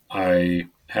I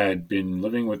had been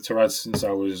living with Tourette's since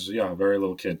I was, a very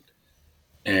little kid.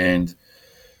 And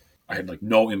I had like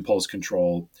no impulse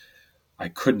control. I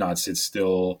could not sit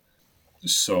still.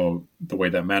 So the way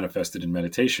that manifested in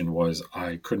meditation was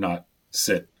I could not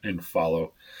sit and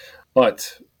follow.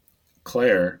 But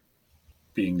Claire,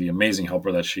 being the amazing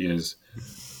helper that she is,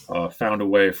 found a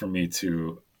way for me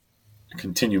to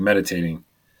continue meditating.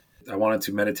 I wanted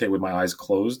to meditate with my eyes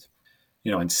closed,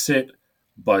 and sit,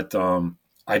 but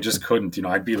I just couldn't.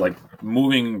 I'd be like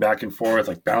moving back and forth,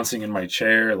 like bouncing in my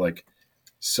chair, like.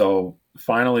 So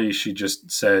finally, she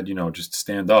just said, just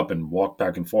stand up and walk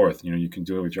back and forth. You can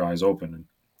do it with your eyes open,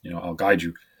 and I'll guide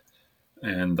you.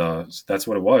 And so that's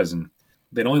what it was. And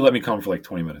they'd only let me come for like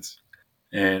 20 minutes.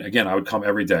 And again, I would come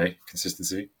every day,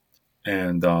 consistency.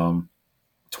 And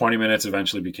 20 minutes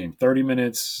eventually became 30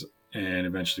 minutes, and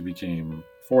eventually became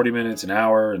 40 minutes, an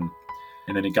hour, and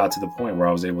then it got to the point where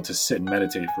I was able to sit and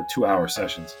meditate for 2-hour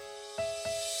sessions.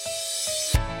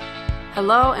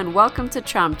 Hello and welcome to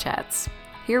Chom Chats.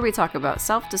 Here we talk about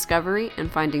self-discovery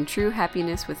and finding true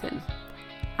happiness within.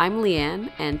 I'm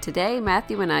Leanne, and today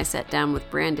Matthew and I sat down with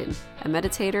Brandon, a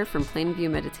meditator from Plainview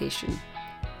Meditation.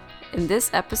 In this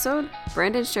episode,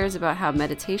 Brandon shares about how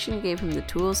meditation gave him the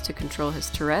tools to control his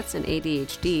Tourette's and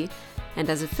ADHD, and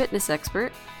as a fitness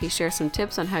expert, he shares some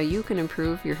tips on how you can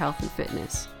improve your health and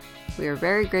fitness. We are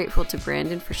very grateful to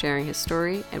Brandon for sharing his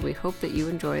story, and we hope that you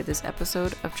enjoy this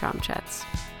episode of Chom Chats.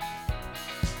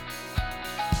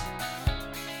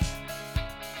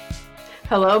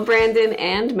 Hello, Brandon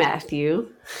and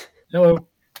Matthew. Hello.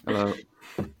 Hello.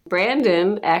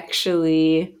 Brandon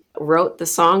actually wrote the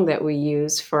song that we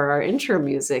use for our intro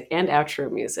music and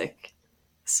outro music.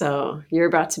 So you're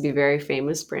about to be very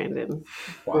famous, Brandon,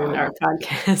 when our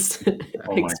podcast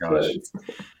Oh my explodes.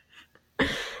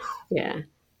 Yeah.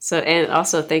 So, and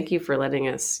also thank you for letting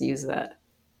us use that.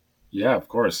 Yeah, of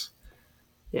course.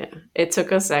 Yeah. It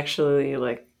took us actually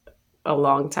like a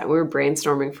long time. We were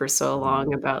brainstorming for so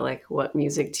long about like what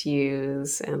music to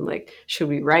use and like, should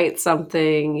we write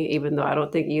something, even though I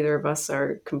don't think either of us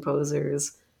are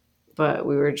composers, but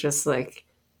we were just like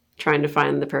trying to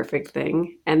find the perfect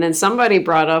thing. And then somebody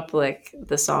brought up like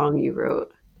the song you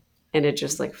wrote and it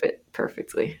just like fit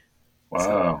perfectly. Wow.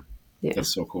 So, yeah.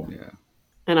 That's so cool. Yeah.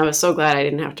 And I was so glad I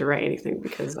didn't have to write anything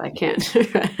because I can't,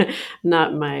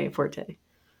 not my forte.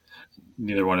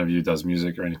 Neither one of you does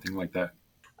music or anything like that.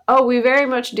 Oh, we very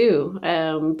much do.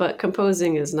 But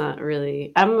composing is not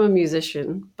really, I'm a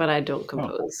musician, but I don't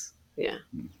compose. Yeah.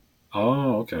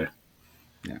 Oh, okay.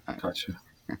 Yeah. Gotcha.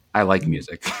 I like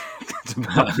music. That's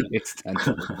about the extent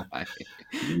of why.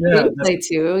 You play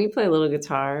too. You play a little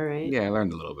guitar, right? Yeah, I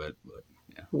learned a little bit, but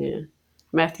yeah. Yeah.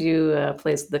 Matthew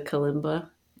plays the kalimba.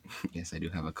 Yes, I do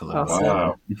have a kalimba.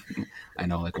 Wow. I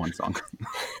know like one song.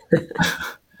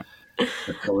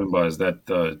 The kalimba, is that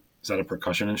a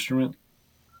percussion instrument?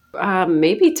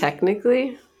 Maybe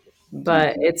technically,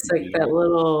 but it's like that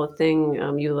little thing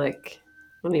you like,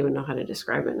 I don't even know how to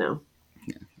describe it now.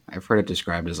 Yeah. I've heard it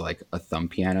described as like a thumb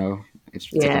piano.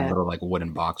 It's like a little like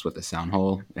wooden box with a sound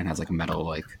hole and has like metal,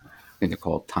 like I think they're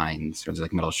called tines, or there's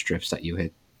like metal strips that you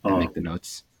hit and make the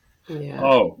notes. Yeah.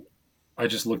 Oh, I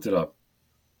just looked it up.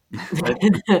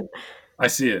 I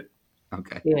see it.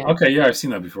 Okay. Yeah. Okay, yeah, I've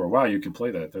seen that before. Wow, you can play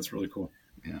that. That's really cool.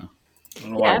 Yeah.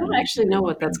 I don't actually know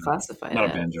what that's classified Not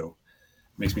as. a banjo.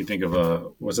 Makes me think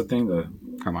of what's the thing? The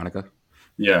Harmonica.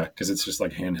 Yeah, because it's just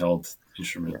like handheld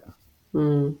instrument.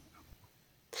 Mm.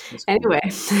 That's cool. Anyway,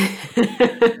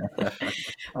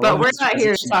 but we're not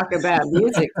here to talk about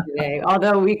music today.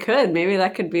 Although we could, maybe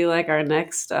that could be like our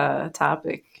next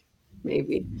topic.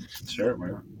 Maybe. Sure. Why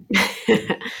not?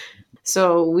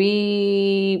 So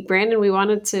Brandon, we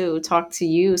wanted to talk to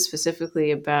you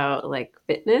specifically about like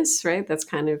fitness, right? That's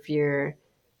kind of your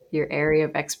area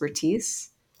of expertise.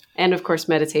 And of course,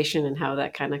 meditation and how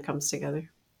that kind of comes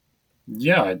together.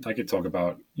 Yeah, I could talk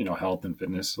about, health and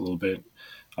fitness a little bit.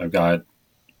 I've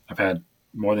had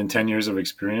more than 10 years of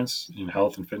experience in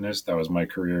health and fitness. That was my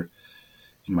career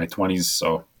in my 20s.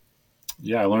 So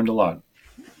yeah, I learned a lot.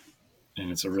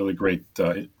 And it's a really great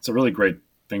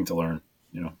thing to learn,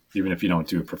 even if you don't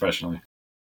do it professionally.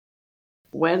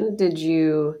 When did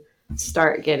you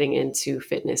start getting into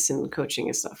fitness and coaching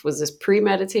and stuff? Was this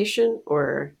pre-meditation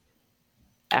or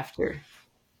after?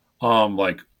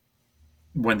 Like,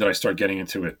 when did I start getting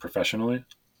into it professionally,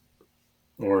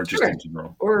 or just in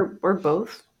general, or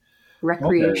both,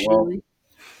 recreationally? Okay,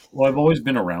 well, I've always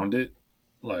been around it.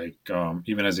 Like,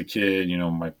 even as a kid,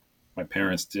 my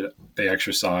parents they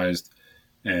exercised,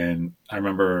 and I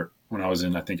remember when I was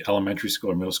in, I think, elementary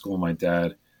school or middle school, my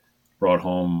dad brought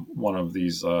home one of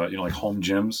these, like home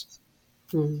gyms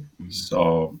Mm-hmm.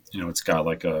 So, it's got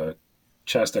like a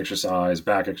chest exercise,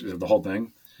 back exercise, the whole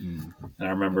thing. Mm. And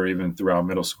I remember even throughout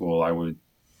middle school, I would,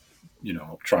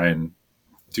 try and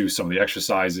do some of the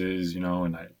exercises, and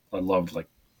I loved like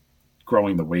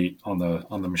growing the weight on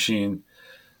the machine,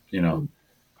 you know.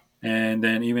 And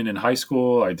then even in high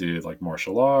school, I did like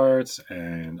martial arts,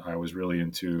 and I was really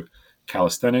into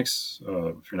calisthenics.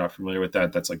 If you're not familiar with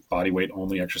that, that's like body weight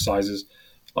only exercises,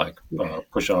 like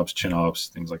push ups, chin ups,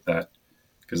 things like that.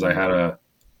 Because I had a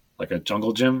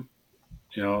jungle gym,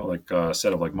 like a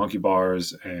set of like monkey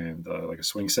bars and like a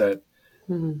swing set.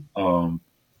 Mm-hmm.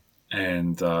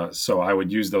 And so I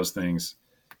would use those things.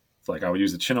 Like I would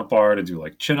use the chin up bar to do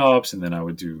like chin ups, and then I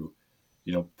would do,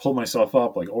 pull myself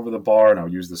up like over the bar, and I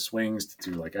would use the swings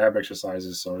to do like ab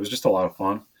exercises. So it was just a lot of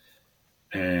fun.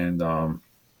 And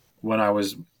when I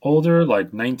was older,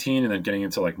 like 19, and then getting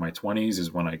into like my 20s,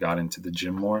 is when I got into the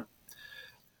gym more.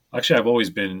 Actually, I've always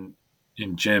been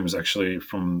in gyms. Actually,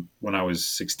 from when I was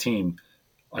 16,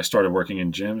 I started working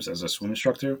in gyms as a swim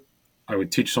instructor. I would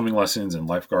teach swimming lessons and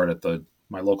lifeguard at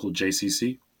my local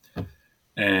JCC,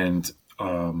 and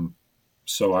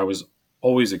so it was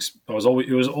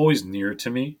always near to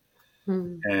me,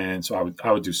 and so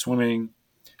I would do swimming.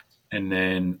 And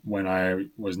then when I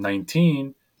was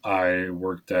 19, I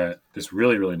worked at this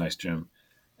really really nice gym,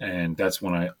 and that's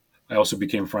when I also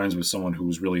became friends with someone who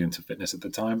was really into fitness at the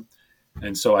time,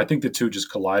 and so I think the two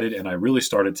just collided, and I really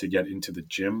started to get into the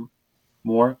gym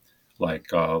more,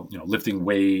 like lifting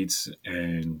weights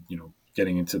and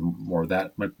getting into more of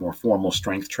that, like more formal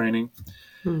strength training.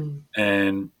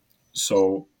 And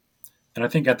so, and I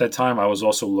think at that time I was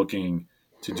also looking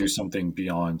to do something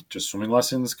beyond just swimming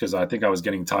lessons, because I think I was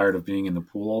getting tired of being in the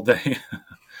pool all day.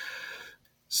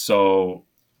 So,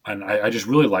 and I just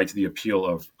really liked the appeal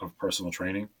of personal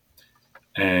training,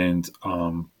 and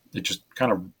it just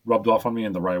kind of rubbed off on me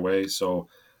in the right way. So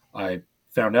I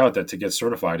found out that to get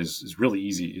certified is really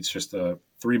easy. It's just a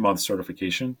 3-month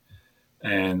certification,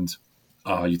 and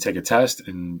you take a test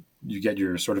and you get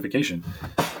your certification.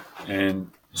 And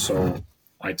so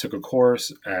I took a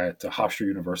course at Hofstra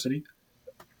University,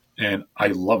 and I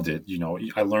loved it.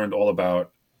 I learned all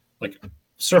about like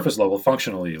surface level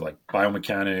functionally, like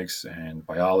biomechanics and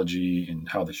biology and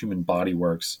how the human body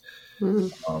works.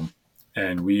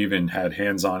 And we even had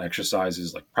hands-on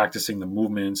exercises like practicing the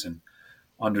movements and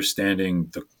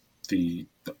understanding the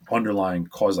underlying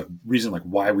cause, like reason, like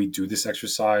why we do this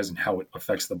exercise and how it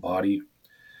affects the body.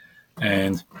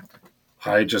 And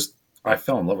I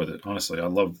fell in love with it. Honestly, I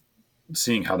loved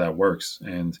seeing how that works.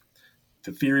 And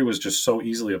the theory was just so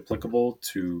easily applicable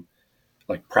to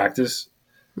like practice.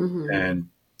 And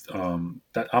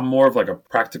that I'm more of like a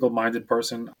practical minded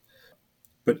person,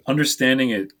 but understanding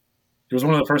it was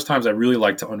one of the first times I really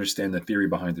liked to understand the theory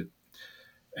behind it.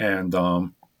 And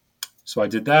so I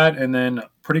did that, and then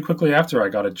pretty quickly after, I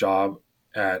got a job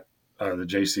at the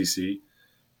JCC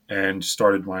and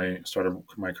started my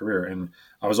career. And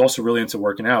I was also really into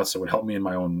working out, so it helped me in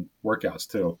my own workouts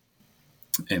too.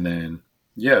 And then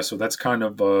so that's kind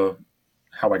of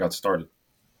how I got started.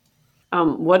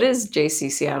 What is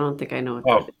JCC? I don't think I know what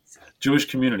that is. Jewish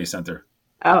Community Center.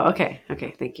 Oh, okay.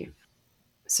 Okay, thank you.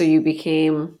 So you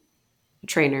became a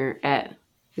trainer at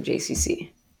the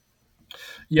JCC.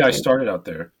 Yeah, I started out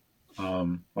there.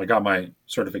 I got my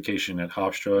certification at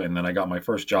Hofstra, and then I got my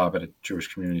first job at a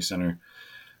Jewish Community Center.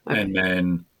 Okay. And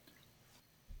then,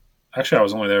 actually, I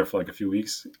was only there for like a few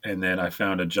weeks, and then I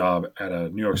found a job at a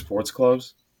New York Sports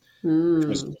Clubs, which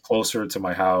was closer to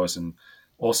my house, and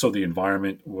also the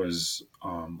environment was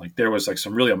like there was like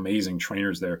some really amazing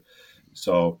trainers there.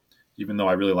 So even though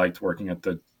I really liked working at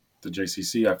the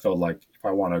JCC, I felt like if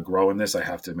I want to grow in this, I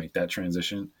have to make that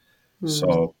transition.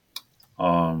 So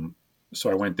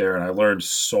I went there and I learned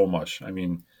so much. I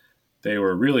mean, they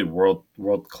were really world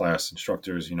class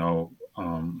instructors,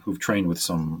 who've trained with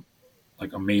some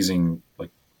like amazing,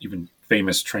 like even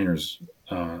famous trainers,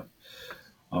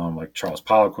 like Charles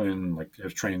Poliquin, like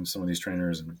has trained some of these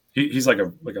trainers, and he's like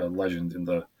a legend in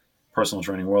the personal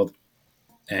training world.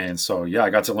 And so, I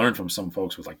got to learn from some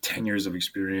folks with like 10 years of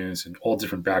experience and all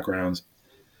different backgrounds.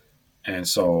 And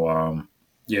so,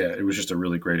 it was just a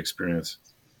really great experience.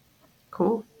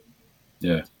 Cool.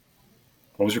 Yeah.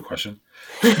 What was your question?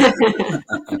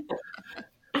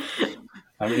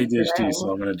 I'm ADHD, so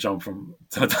I'm going to jump from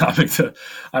the topic to.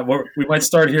 We might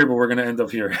start here, but we're going to end up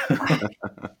here.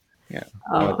 Yeah.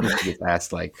 I just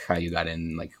asked like how you got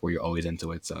in, like were you always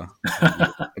into it? So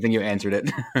I think you answered it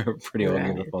pretty well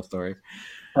in the full story.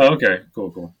 Oh, okay.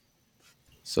 Cool.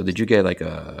 So did you get like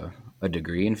a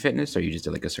degree in fitness, or you just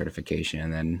did like a certification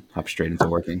and then hop straight into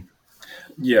working?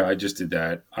 Yeah, I just did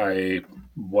that. I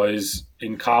was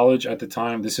in college at the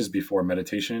time. This is before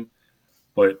meditation,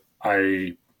 but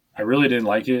I really didn't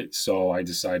like it, so I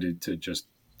decided to just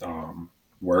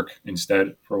work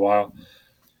instead for a while.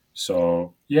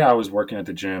 So yeah, I was working at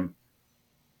the gym,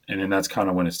 and then that's kind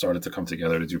of when it started to come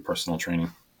together to do personal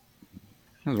training.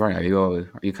 I was wondering, are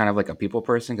you kind of like a people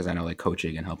person? Because I know like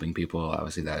coaching and helping people,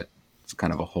 obviously that's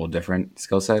kind of a whole different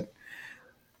skill set.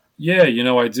 Yeah,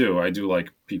 I do. I do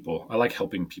like people. I like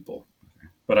helping people,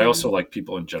 but I also Mm. like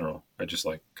people in general. I just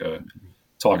like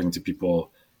talking to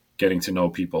people, getting to know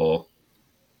people.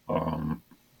 Um,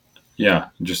 yeah,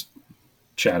 just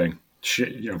chatting,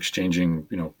 exchanging,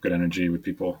 good energy with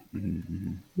people.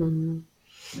 Mm-hmm. Mhm.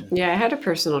 Yeah. Yeah, I had a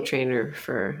personal trainer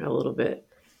for a little bit.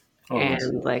 Oh,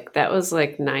 nice. And like that was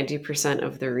like 90%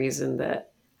 of the reason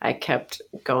that I kept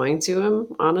going to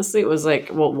him. Honestly, it was like,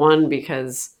 well, one,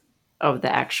 because of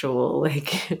the actual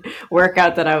like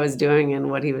workout that I was doing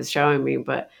and what he was showing me.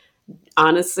 But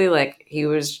honestly, like he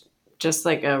was just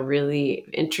like a really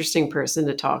interesting person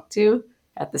to talk to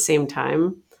at the same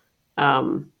time.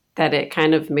 That it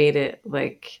kind of made it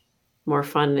like more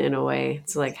fun in a way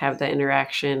to like have that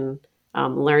interaction,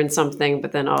 learn something,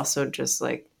 but then also just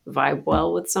like vibe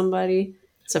well with somebody.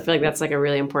 So I feel like that's like a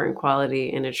really important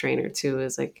quality in a trainer too,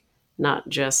 is like not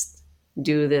just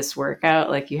do this workout,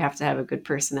 like you have to have a good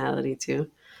personality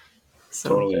too. So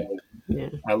Totally. yeah.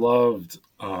 I loved,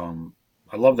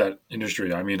 I love that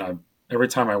industry. I mean, every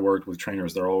time I worked with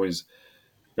trainers, they're always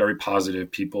very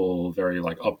positive people, very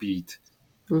like upbeat,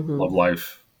 love Hmm.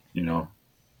 life,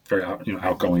 very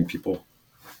outgoing people.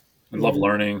 I love Yeah.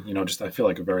 learning. Just I feel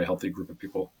like a very healthy group of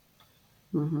people.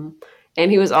 Hmm.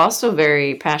 And he was also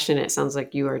very passionate, sounds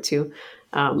like you are too,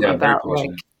 Yeah, very about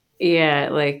like, passionate. yeah,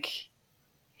 like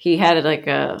he had like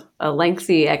a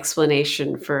lengthy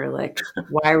explanation for like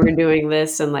why we're doing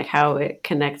this and like how it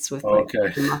connects with like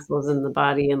Okay, the muscles in the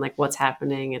body and like what's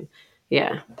happening. And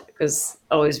yeah, it was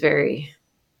always very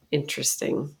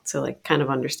interesting to like kind of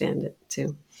understand it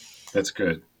too. that's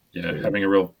good. Yeah, Yeah. having a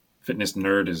real fitness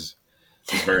nerd is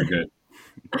very good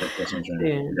for a personal trainer.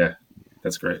 Yeah. Yeah,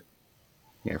 that's great.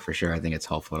 Yeah, for sure. I think it's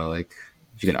helpful to like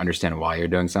if you can understand why you're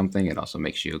doing something, it also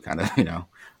makes you kind of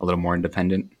a little more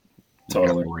independent. Like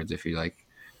Totally. afterwards, if you like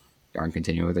aren't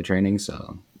continuing with the training.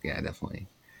 So yeah, definitely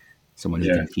someone who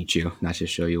Yeah, can teach you, not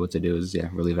just show you what to do, is yeah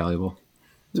really valuable.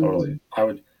 totally.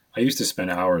 Mhm. I used to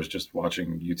spend hours just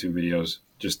watching YouTube videos.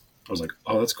 Just I was like,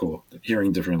 oh, that's cool.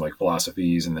 Hearing different like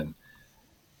philosophies, and then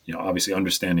obviously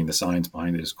understanding the science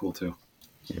behind it is cool too.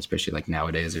 Especially like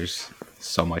nowadays, there's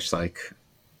so much like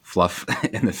fluff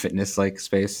in the fitness like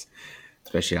space,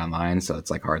 especially online. So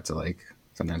it's like hard to like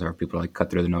sometimes our people like cut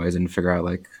through the noise and figure out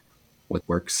like what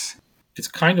works. It's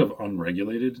kind of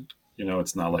unregulated.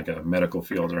 It's not like a medical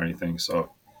field or anything.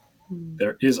 So Mhm.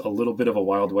 there is a little bit of a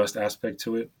Wild West aspect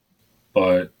to it.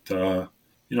 But,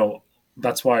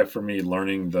 that's why for me,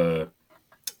 learning the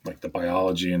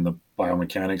biology and the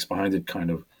biomechanics behind it kind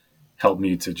of helped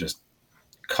me to just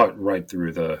cut right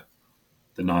through the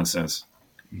nonsense.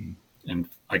 Mm. And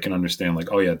I can understand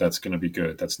like, oh yeah, that's going to be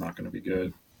good. That's not going to be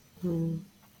good. Mhm.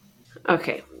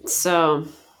 Okay, so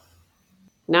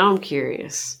now I'm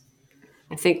curious.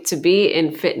 I think to be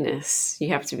in fitness, you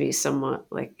have to be somewhat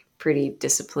like pretty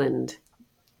disciplined,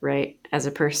 right? As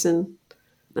a person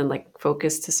and like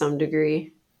focused to some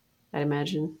degree, I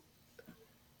imagine.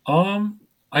 Um,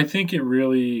 I think it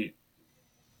really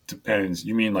depends.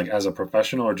 You mean like as a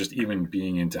professional or just even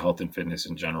being into health and fitness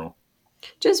in general?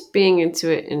 Just being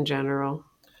into it in general.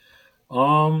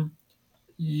 Um,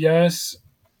 yes,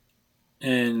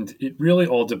 and it really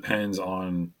all depends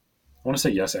on. I want to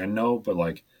say yes and no, but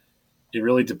like it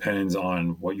really depends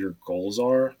on what your goals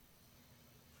are.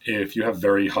 If you have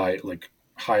very high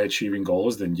achieving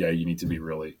goals, then yeah, you need to be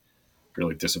really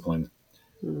really disciplined.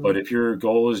 But Mm, if your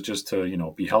goal is just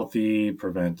to be healthy,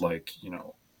 prevent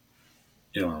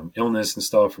illness and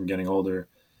stuff from getting older,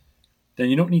 then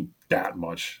you don't need that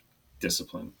much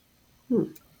discipline. hmm,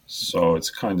 So it's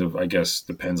kind of, I guess,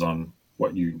 depends on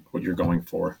what you're going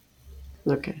for.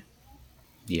 okay.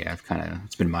 Yeah, I've kind of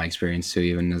it's been my experience too.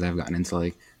 Even as I've gotten into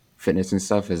like fitness and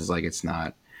stuff, is like it's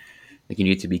not like you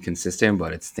need to be consistent,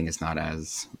 but I think it's not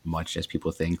as much as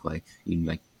people think. Like you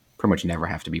like pretty much never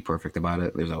have to be perfect about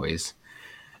it. There's always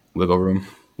wiggle room,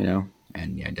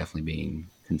 and yeah, definitely being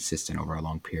consistent over a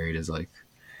long period is like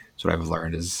that's what I've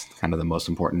learned is kind of the most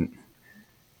important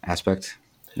aspect.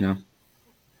 You know,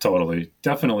 Totally,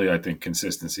 definitely. I think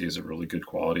consistency is a really good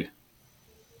quality.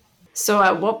 So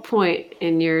at what point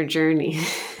in your journey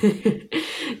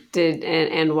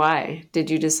and why did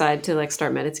you decide to like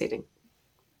start meditating?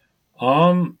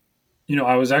 Um,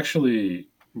 I was actually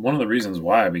one of the reasons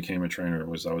why I became a trainer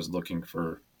was I was looking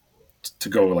for to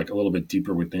go like a little bit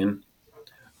deeper within.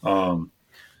 Um,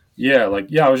 yeah, like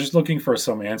yeah, I was just looking for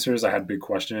some answers. I had big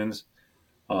questions,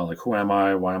 like who am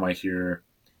I? Why am I here?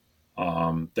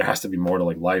 There has to be more to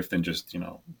like life than just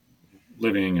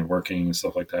living and working and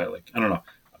stuff like that. Like I don't know,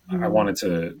 I wanted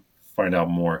to find out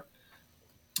more.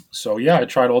 So yeah, I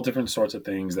tried all different sorts of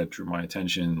things that drew my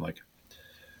attention, like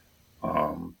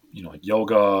like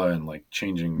yoga and like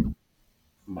changing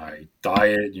my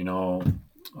diet.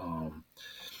 Um,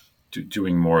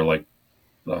 doing more like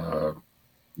uh,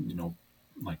 you know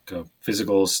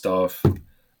physical stuff,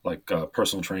 like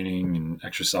personal training and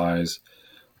exercise.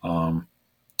 Um,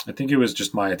 I think it was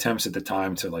just my attempts at the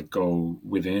time to like go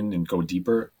within and go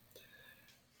deeper.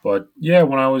 But yeah,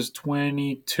 when I was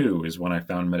 22 is when I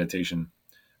found meditation.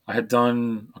 I had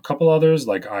done a couple others,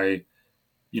 like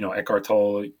Eckhart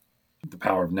Tolle, The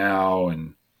Power of Now,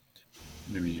 and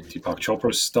maybe Deepak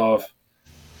Chopra stuff.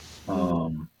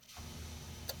 Um,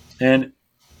 and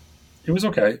it was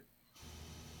okay.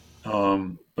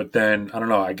 But then I don't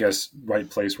know. I guess right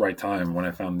place, right time. When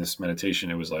I found this meditation,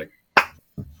 it was like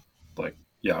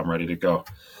yeah, I'm ready to go.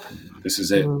 This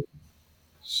is it. Mhm.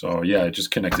 So yeah, it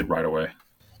just connected right away.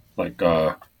 Like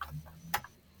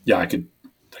yeah, I could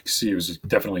like see it was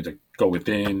definitely to go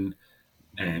within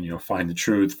and find the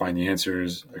truth, find the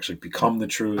answers, actually become the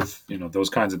truth. Those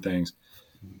kinds of things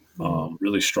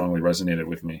really strongly resonated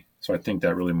with me. So I think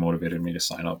that really motivated me to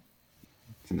sign up.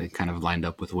 And they kind of lined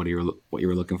up with what you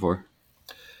were looking for.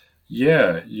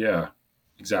 Yeah, yeah,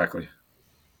 exactly.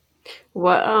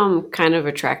 What kind of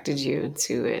attracted you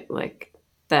to it, like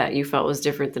that you felt was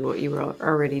different than what you were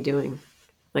already doing,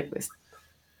 like this?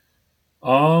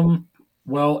 Um,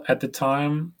 well, at the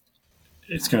time,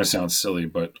 it's going to sound silly,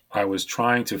 but I was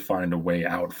trying to find a way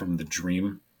out from the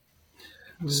dream.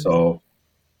 Mhm. So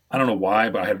I don't know why,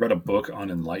 but I had read a book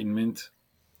on enlightenment.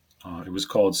 It was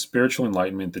called Spiritual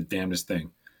Enlightenment: The Damnedest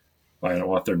Thing by an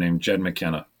author named Jed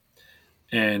McKenna.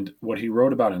 And what he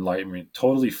wrote about enlightenment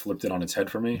totally flipped it on its head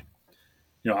for me.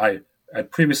 I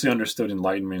previously understood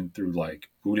enlightenment through like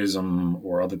Buddhism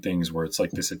or other things where it's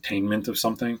like this attainment of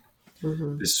something,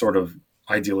 Mhm. this sort of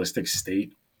idealistic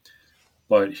state.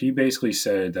 But he basically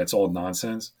said that's all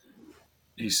nonsense.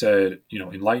 He said,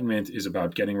 enlightenment is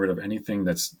about getting rid of anything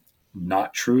that's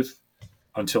not truth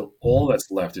until all that's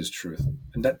left is truth.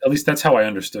 And that, at least that's how I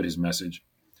understood his message.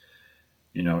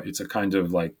 It's a kind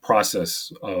of like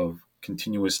process of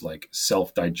continuous like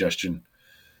self digestion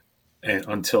and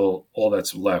until all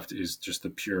that's left is just the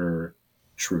pure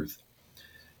truth.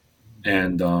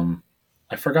 And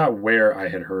I forgot where I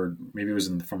had heard, maybe it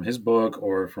was from his book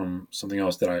or from something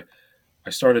else that I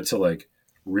started to like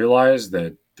realize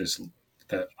that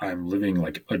I'm living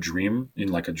like a dream in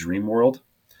like a dream world,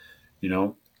 you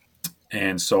know?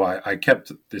 And so I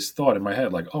kept this thought in my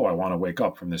head, like, oh, I want to wake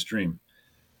up from this dream.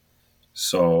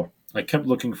 So I kept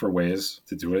looking for ways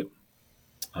to do it.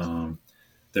 Um,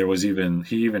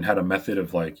 he even had a method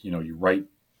of like, you write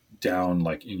down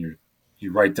like you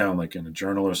write down like in a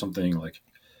journal or something, like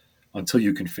until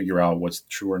you can figure out what's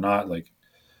true or not. Like,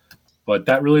 but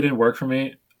that really didn't work for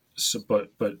me. So,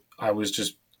 but I was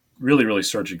just really, really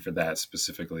searching for that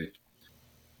specifically.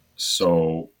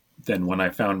 So then when I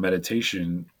found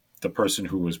meditation, the person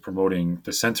who was promoting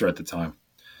the center at the time,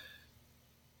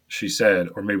 she said,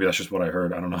 or maybe that's just what I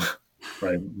heard. I don't know.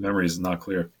 Right. Memory is not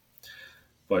clear.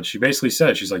 But she basically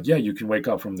said, she's like, yeah, you can wake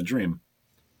up from the dream.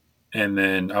 And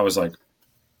then I was like,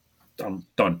 I'm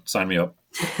done. Sign me up.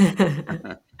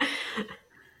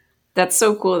 That's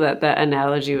so cool that that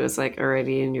analogy was like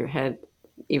already in your head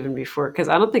even before, because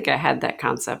I don't think I had that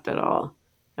concept at all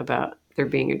about there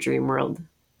being a dream world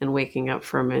and waking up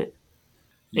from it.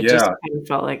 It just Yeah. kind of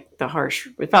felt like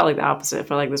it felt like the opposite. It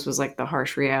felt like this was like the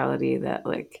harsh reality that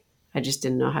like I just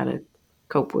didn't know how to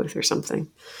cope with or something.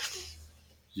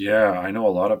 Yeah. I know a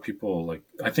lot of people like,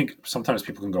 I think sometimes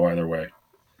people can go either way.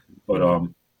 But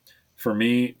Mm. for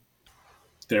me,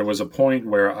 there was a point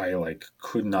where I like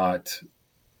could not,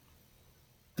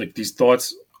 like these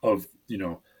thoughts of,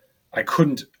 I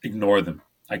couldn't ignore them.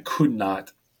 I could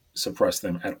not suppress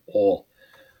them at all.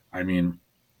 I mean,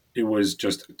 it was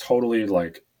just totally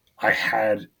like I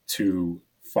had to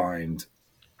find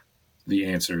the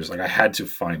answers. Like I had to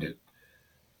find it.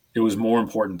 It was more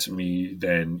important to me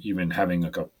than even having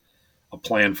like a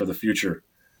plan for the future,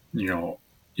 you know,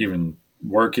 even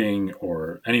working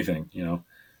or anything,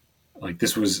 like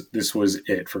this was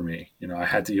it for me. I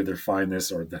had to either find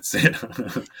this or that's it.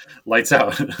 Lights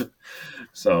out.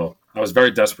 So I was very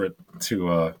desperate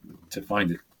to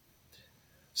find it.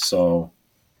 So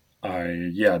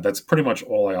yeah, that's pretty much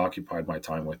all I occupied my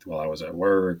time with while I was at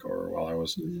work or while I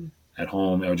was Mm. at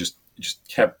home. It just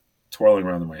kept twirling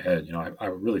around in my head. I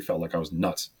really felt like I was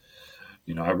nuts.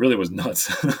 I really was nuts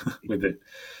with it.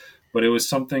 But it was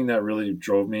something that really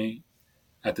drove me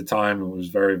at the time. It was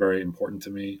very, very important to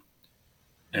me.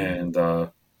 And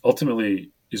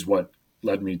ultimately is what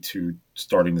led me to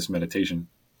starting this meditation.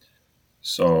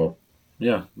 So,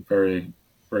 yeah, very,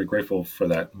 very grateful for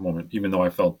that moment, even though I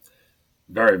felt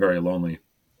very, very lonely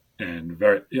and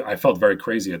I felt very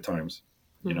crazy at times,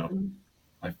 you know,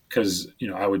 Mm-hmm. because,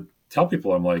 I would tell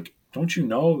people, I'm like, don't you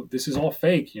know, this is all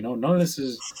fake, none of this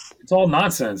it's all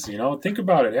nonsense, think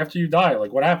about it after you die,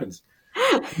 like what happens?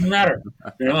 It doesn't matter,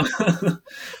 you know?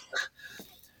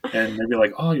 And they'd be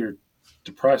like, oh, you're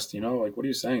depressed, like, what are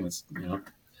you saying? It's,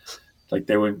 like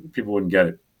people wouldn't get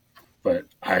it, but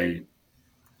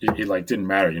it like didn't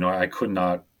matter. I could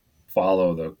not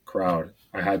follow the crowd.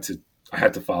 I had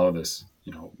to follow this,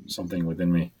 something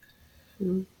within me.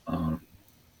 Mm-hmm. Um,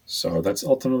 so that's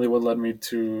ultimately what led me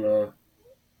to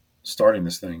starting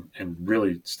this thing and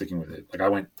really sticking with it. Like I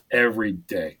went every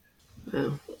day.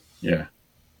 Oh. Yeah.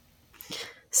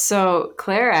 So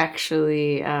Claire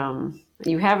actually,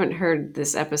 you haven't heard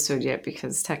this episode yet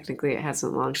because technically it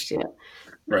hasn't launched yet.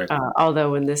 Right.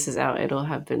 Although when this is out, it'll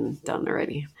have been done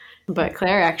already. But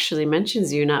Claire actually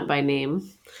mentions you not by name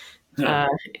Yeah.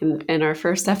 in our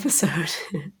first episode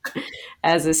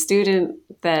as a student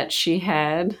that she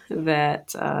had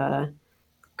that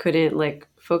couldn't like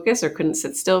focus or couldn't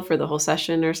sit still for the whole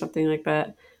session or something like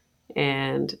that.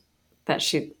 And that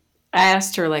I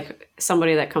asked her like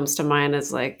somebody that comes to mind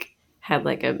as like had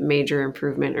like a major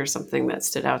improvement or something that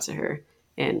stood out to her.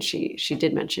 And she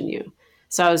did mention you.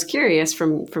 So I was curious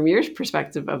from your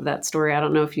perspective of that story. I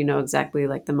don't know if you know exactly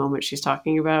like the moment she's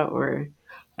talking about or.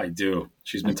 I do.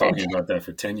 She's been Okay. talking about that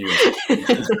for 10 years.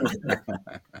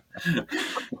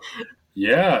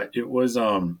 Yeah, it was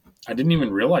I didn't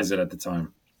even realize it at the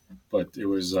time, but it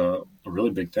was a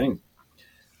really big thing.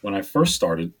 When I first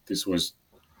started, this was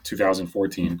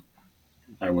 2014.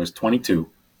 I was 22,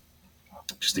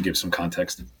 just to give some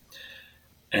context.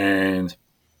 And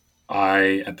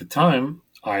at the time,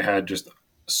 I had just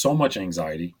so much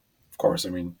anxiety. Of course, I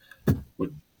mean,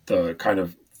 with the kind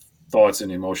of thoughts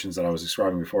and emotions that I was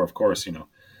describing before, of course,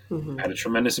 Mhm. I had a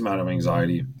tremendous amount of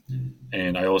anxiety.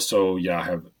 And I also,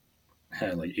 have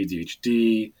had like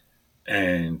ADHD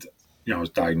and, I was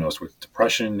diagnosed with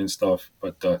depression and stuff.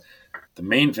 But the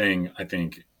main thing I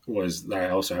think was that I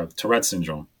also have Tourette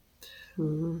syndrome.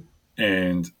 Mhm.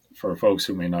 And for folks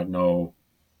who may not know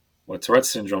what Tourette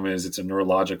syndrome is, it's a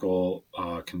neurological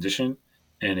condition,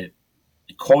 and it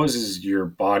causes your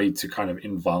body to kind of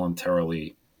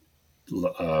involuntarily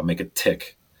make a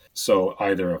tick. So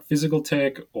either a physical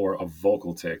tick or a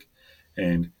vocal tick.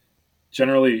 And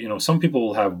generally, some people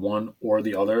will have one or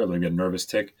the other, maybe a nervous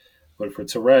tick, but for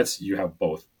Tourette's, you have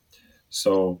both.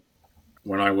 So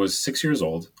when I was 6 years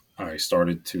old, I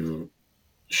started to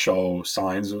show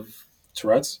signs of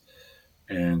Tourette's,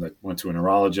 and I went to a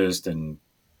neurologist, and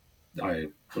I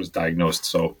was diagnosed.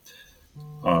 So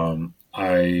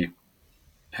I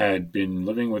had been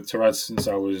living with Tourette's since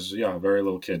I was a very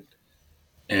little kid,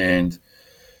 and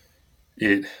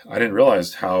I didn't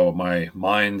realize how my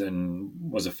mind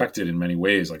and was affected in many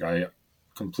ways. Like I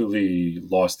completely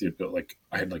lost the ability. Like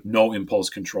I had like no impulse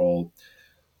control.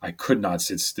 I could not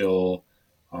sit still.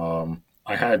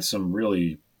 I had some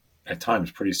really, at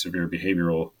times, pretty severe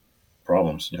behavioral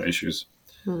problems, issues.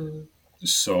 Hmm.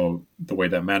 So the way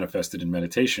that manifested in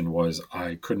meditation was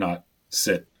I could not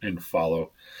sit and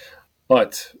follow.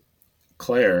 But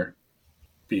Claire,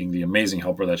 being the amazing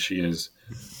helper that she is,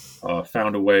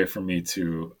 found a way for me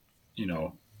to, you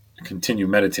know, continue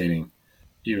meditating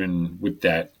even with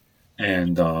that.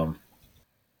 And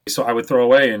so I would throw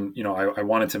away, and I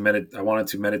wanted to meditate. I wanted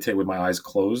to meditate with my eyes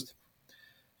closed,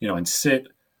 and sit,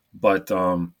 but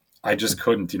I just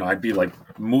couldn't. I'd be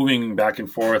like moving back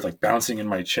and forth, like bouncing in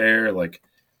my chair, like.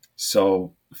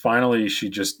 So finally, she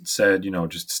just said,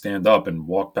 just stand up and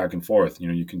walk back and forth.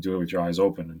 You can do it with your eyes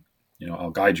open, and I'll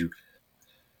guide you.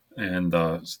 And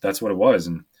so that's what it was.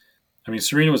 And I mean,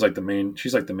 Serena was like the main.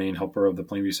 She's like the main helper of the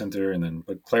Plainview Center, and then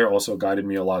but Claire also guided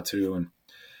me a lot too. And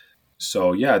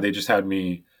so yeah, they just had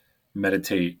me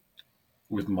meditate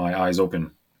with my eyes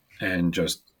open and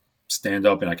just stand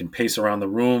up, and I can pace around the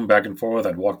room back and forth.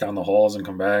 I'd walk down the halls and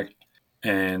come back,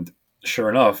 and sure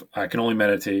enough, I can only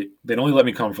meditate. They'd only let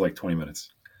me come for like 20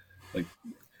 minutes, like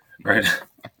right,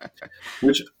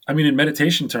 which I mean, in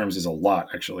meditation terms, is a lot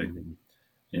actually. Mhm.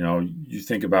 You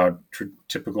think about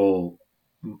typical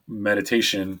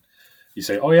meditation. You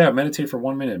say, "Oh yeah, meditate for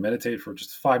 1 minute, meditate for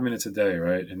just 5 minutes a day,"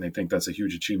 right? And they think that's a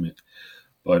huge achievement.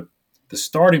 But the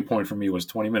starting point for me was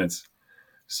 20 minutes.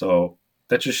 So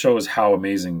that just shows how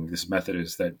amazing this method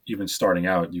is, that even starting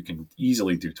out, you can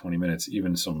easily do 20 minutes.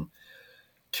 Even some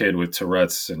kid with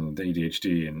Tourette's and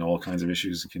ADHD and all kinds of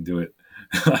issues can do it.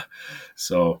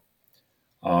 So,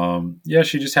 yeah,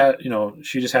 she just had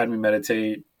me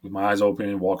meditate with my eyes open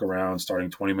and walk around, starting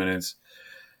 20 minutes.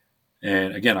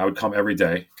 And again, I would come every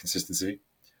day, consistency.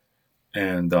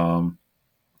 And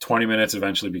 20 minutes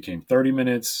eventually became 30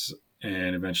 minutes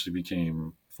and eventually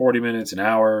became 40 minutes, an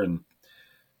hour. And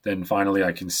then finally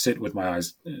I can sit and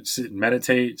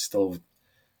meditate, still with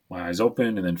my eyes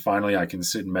open. And then finally I can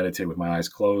sit and meditate with my eyes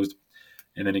closed.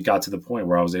 And then it got to the point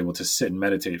where I was able to sit and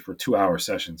meditate for 2-hour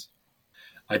sessions.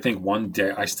 I think one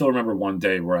day, I still remember one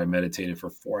day where I meditated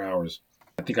for 4 hours.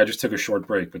 I think I just took a short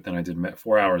break, but then I did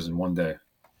 4 hours in one day.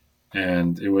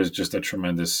 And it was just a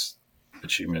tremendous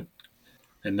achievement.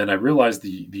 And then I realized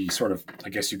the sort of, I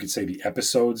guess you could say, the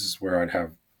episodes where I'd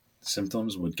have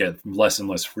symptoms would get less and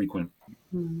less frequent.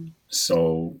 Mm-hmm.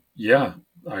 So, yeah,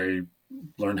 I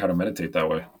learned how to meditate that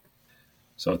way.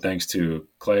 So thanks to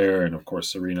Claire and, of course,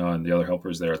 Serena and the other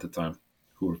helpers there at the time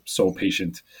who were so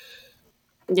patient.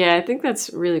 Yeah, I think that's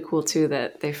really cool, too,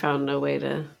 that they found a way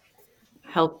to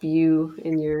help you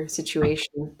in your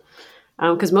situation.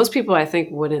 Because most people, I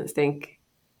think, wouldn't think,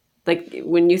 like,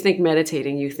 when you think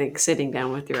meditating, you think sitting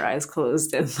down with your eyes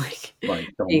closed and, like,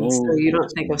 being still. You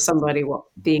don't think of somebody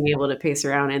being able to pace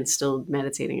around and still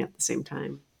meditating at the same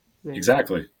time. Right?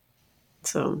 Exactly.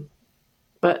 So,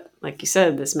 but like you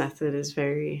said, this method is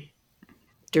very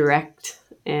direct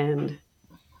and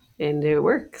it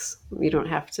works. You don't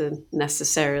have to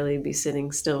necessarily be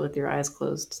sitting still with your eyes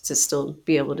closed to still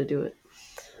be able to do it.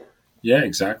 Yeah,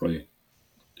 exactly.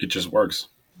 It just works.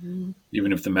 Mm-hmm.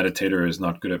 Even if the meditator is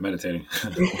not good at meditating.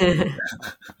 I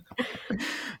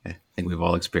think we've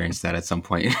all experienced that at some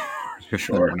point. For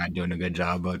sure. We're not doing a good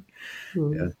job, but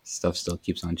yeah, stuff still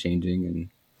keeps on changing. And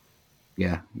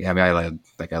yeah. I mean,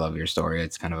 I love your story.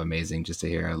 It's kind of amazing just to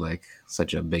hear like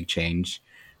such a big change.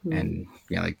 Mm-hmm. And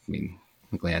yeah, like, I mean,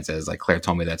 like Leanne says, like Claire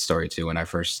told me that story too when I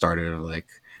first started. Like,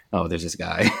 oh, there's this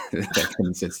guy that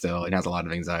couldn't sit still and has a lot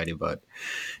of anxiety, but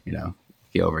you know,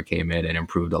 he overcame it and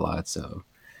improved a lot. So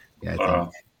yeah, I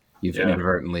think you've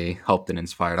inadvertently helped and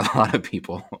inspired a lot of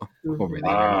people over the years.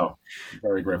 Wow, I'm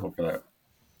very grateful for that.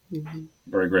 Mm-hmm.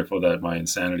 Very grateful that my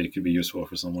insanity could be useful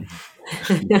for someone.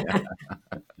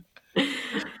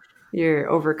 Your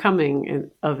overcoming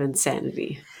of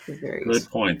insanity is very good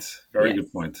point. Very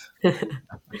good point.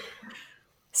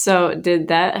 So did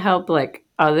that help like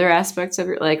other aspects of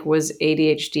your, like was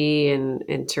ADHD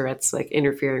and Tourette's like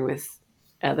interfering with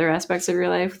other aspects of your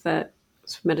life that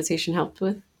meditation helped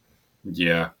with?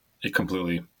 Yeah, it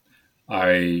completely.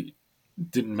 I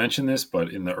didn't mention this,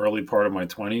 but in the early part of my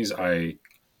 20s,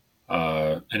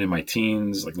 and in my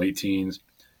teens, like late teens,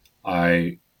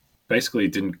 I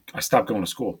basically I stopped going to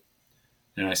school.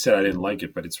 And I said I didn't like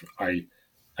it, but it's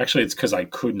because I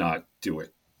could not do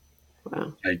it.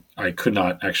 Wow. I could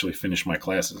not actually finish my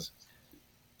classes.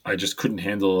 I just couldn't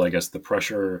handle, I guess, the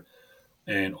pressure.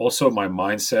 And also my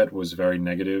mindset was very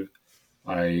negative.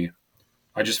 I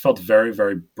just felt very,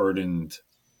 very burdened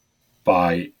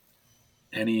by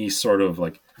any sort of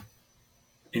like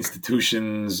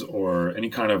institutions or any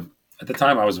kind of, at the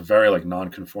time I was very like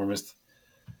nonconformist.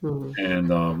 Mm-hmm.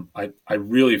 And I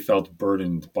really felt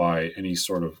burdened by any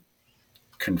sort of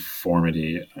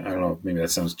conformity. I don't know, maybe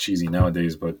that sounds cheesy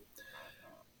nowadays, but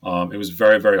it was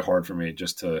very, very hard for me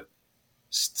just to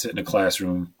sit in a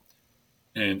classroom.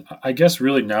 And I guess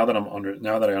really now that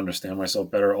I understand myself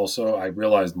better, also I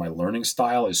realized my learning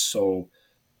style is so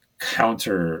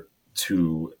counter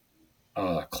to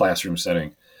a classroom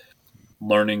setting.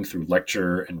 Learning through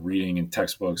lecture and reading and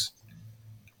textbooks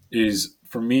is,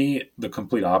 for me, the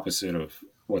complete opposite of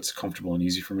what's comfortable and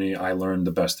easy for me. I learn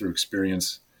the best through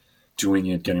experience, doing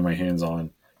it, getting my hands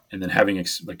on, and then having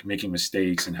making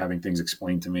mistakes and having things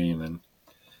explained to me. And then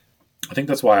I think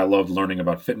that's why I loved learning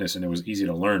about fitness, and it was easy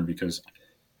to learn because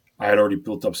I had already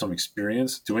built up some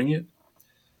experience doing it.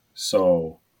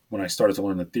 So when I started to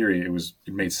learn the theory,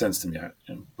 it made sense to me.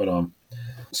 But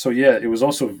so yeah, it was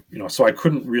also, so I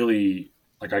couldn't really,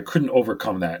 I couldn't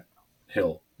overcome that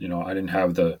hill. I didn't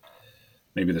have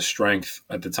maybe the strength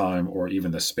at the time or even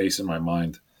the space in my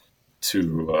mind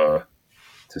to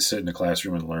sit in a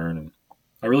classroom and learn. And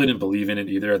I really didn't believe in it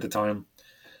either at the time.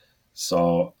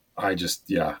 So I just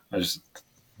do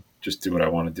what I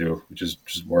want to do, which is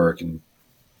just work and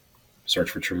search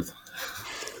for truth.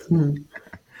 Hmm.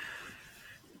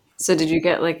 So did you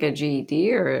get like a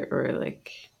GED or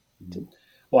like?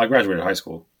 Well, I graduated high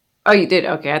school. Oh, you did?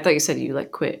 Okay. I thought you said you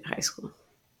like quit high school.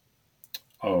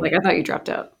 Oh, I thought you dropped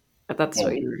out. I thought that's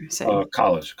what you were saying.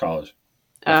 College. Oh,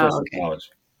 okay. College.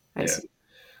 I see.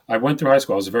 I went through high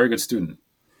school. I was a very good student.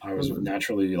 I was Mhm.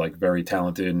 naturally like very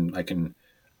talented, and I can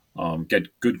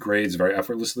get good grades very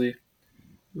effortlessly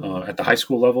Mhm. at the high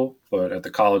school level. But at the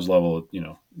college level,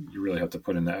 you really have to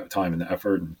put in that time and the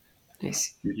effort, and I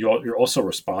see. you're also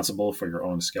responsible for your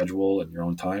own schedule and your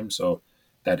own time. So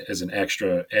that is an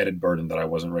extra added burden that I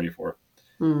wasn't ready for.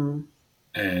 Mm.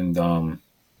 And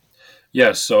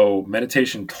yeah, so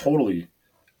meditation totally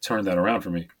turned that around for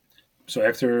me. So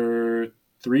after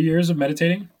 3 years of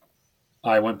meditating,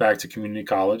 I went back to community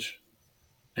college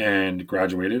and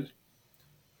graduated.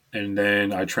 And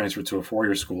then I transferred to a 4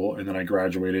 year school, and then I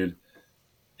graduated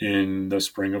in the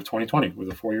spring of 2020 with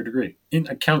a 4 year degree in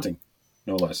accounting,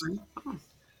 no less.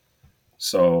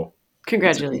 So it's a,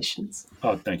 Congratulations.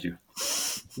 oh, thank you.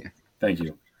 Yeah. Thank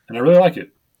you. And I really like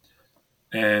it.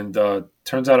 And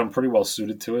turns out I'm pretty well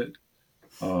suited to it.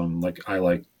 I'm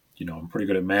pretty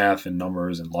good at math and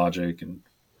numbers and logic. And,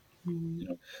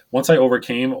 Mm. once I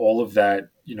overcame all of that,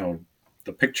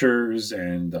 the pictures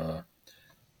and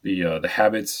the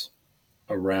habits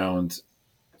around,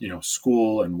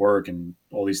 school and work and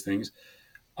all these things,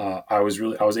 I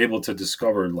was able to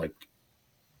discover like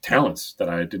talents that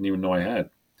I didn't even know I had,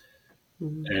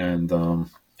 Mm.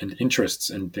 and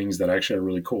interests and things that actually are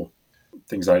really cool,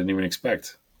 things I didn't even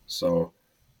expect. So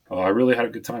I really had a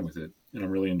good time with it, and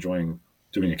I'm really enjoying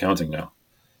doing accounting now.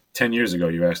 10 years ago,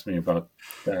 you asked me about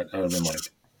that, I'd have been like,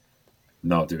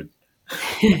 "No, dude."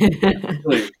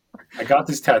 Really, I got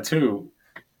this tattoo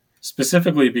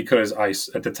specifically because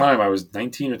at the time I was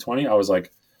 19 or 20.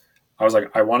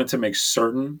 I wanted to make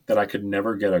certain that I could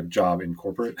never get a job in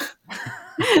corporate.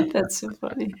 That's so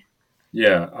funny.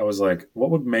 Yeah, I was like, what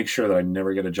would make sure that I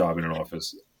never get a job in an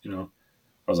office? I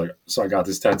was like, so I got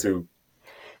this tattoo,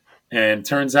 and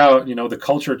turns out, the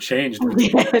culture changed with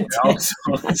now.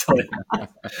 So it's like,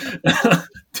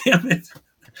 damn it.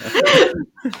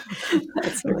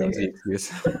 That's There goes the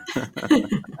hilarious.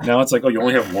 excuse. Now it's like, oh, you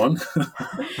only have one.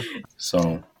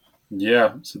 So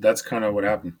yeah, so that's kind of what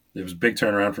happened. It was a big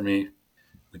turnaround for me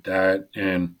with that,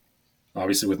 and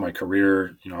obviously with my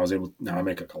career, I was able now I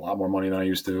make a lot more money than I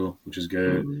used to, which is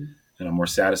good, Mm. and I'm more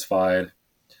satisfied.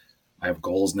 I have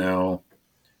goals now.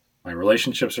 My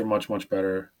relationships are much, much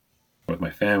better with my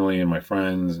family and my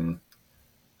friends and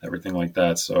everything like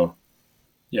that. So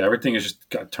yeah, everything has just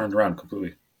got turned around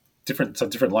completely. Different. It's a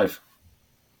different life.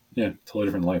 Yeah, totally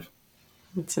different life.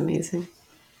 That's amazing.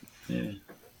 Yeah.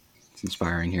 It's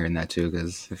inspiring hearing that too,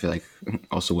 because I feel like I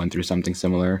also went through something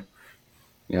similar.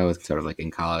 It's sort of like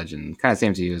in college, and kind of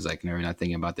same to you, is like never not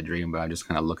thinking about the dream, but I'm just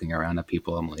kind of looking around at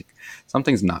people. I'm like,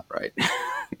 something's not right.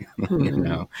 you Mm.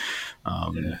 know,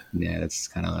 Yeah. yeah, that's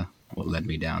kind of what led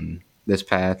me down this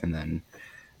path, and then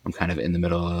I'm kind of in the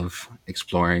middle of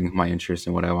exploring my interests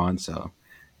and what I want. So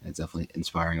it's definitely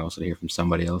inspiring also to hear from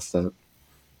somebody else that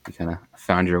you kind of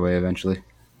found your way eventually.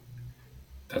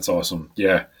 That's awesome.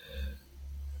 Yeah,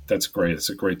 that's great. It's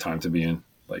a great time to be in,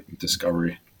 like,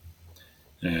 discovery.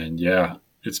 And yeah,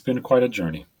 it's been quite a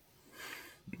journey.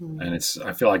 Mm. And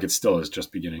I feel like it still is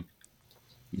just beginning.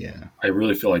 Yeah. I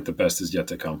really feel like the best is yet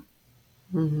to come.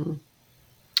 Mhm.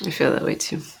 I feel that way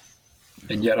too.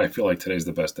 And yet I feel like today's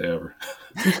the best day ever.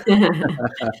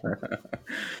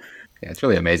 Yeah, it's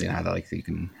really amazing how like you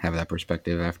can have that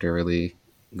perspective after really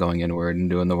going inward and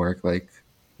doing the work. Like,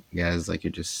 yeah, it's like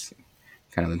you just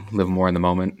kind of live more in the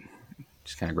moment.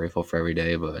 Just kind of grateful for every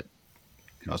day, but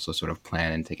you can also sort of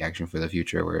plan and take action for the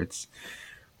future. Where it's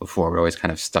before we're always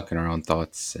kind of stuck in our own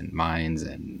thoughts and minds,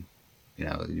 and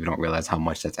you don't realize how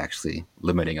much that's actually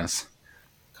limiting us.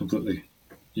 Completely.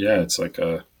 Yeah, it's like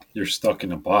you're stuck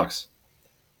in a box.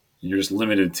 You're just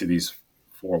limited to these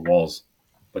four walls.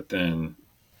 But then,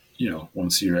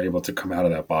 once you're able to come out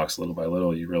of that box little by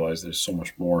little, you realize there's so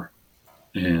much more.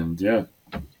 And yeah,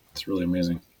 it's really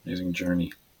amazing. Amazing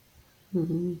journey.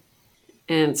 Mhm.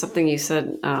 And something you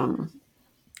said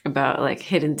about like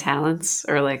hidden talents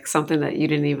or like something that you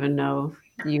didn't even know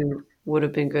you would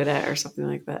have been good at or something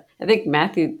like that. I think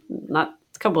Matthew, not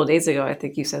a couple of days ago, I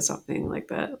think you said something like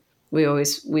that.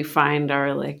 We find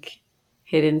our like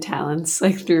hidden talents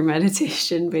like through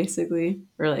meditation basically,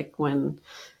 or like when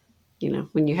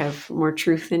you have more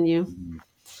truth in you,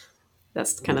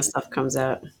 that's the kind of stuff comes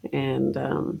out.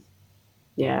 And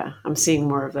yeah, I'm seeing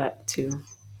more of that too.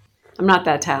 I'm not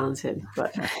that talented,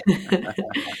 but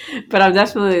but I'm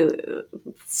definitely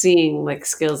seeing like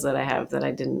skills that I have that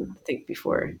I didn't think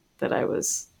before that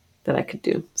I could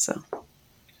do. So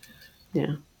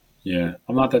yeah. Yeah,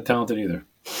 I'm not that talented either.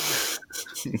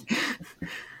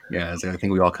 Yeah, I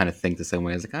think we all kind of think the same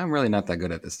way. It's like I'm really not that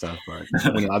good at this stuff, but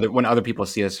when other people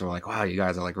see us, they're like, "Wow, you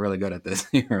guys are like really good at this.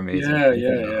 You're amazing." Yeah,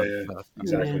 yeah, yeah, yeah. So,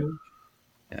 Exactly. Yeah.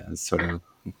 yeah, it's sort of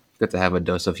good to have a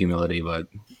dose of humility, but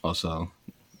also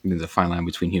there's a fine line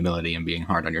between humility and being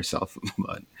hard on yourself.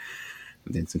 But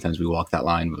I think sometimes we walk that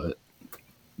line. But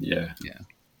Yeah. yeah,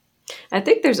 I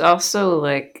think there's also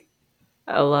like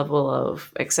a level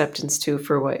of acceptance too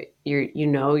for what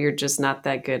you're just not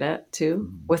that good at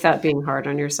too, without being hard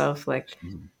on yourself. Like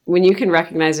when you can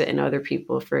recognize it in other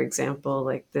people, for example,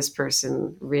 like this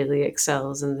person really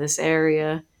excels in this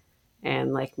area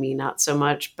and like me not so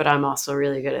much, but I'm also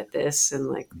really good at this and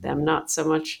like them not so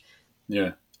much.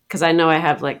 Yeah. Because I know I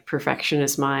have like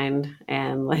perfectionist mind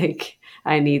and like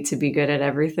I need to be good at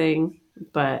everything,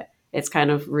 but it's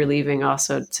kind of relieving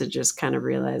also to just kind of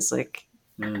realize like,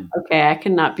 Mm. okay, I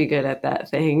cannot be good at that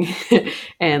thing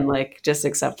and like just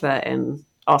accept that and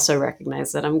also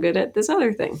recognize that I'm good at this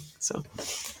other thing. So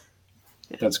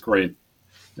That's great.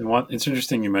 And it's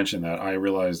interesting you mentioned that. I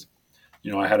realized,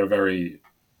 I had a very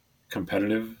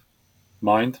competitive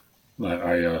mind.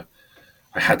 I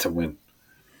had to win,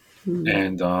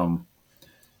 and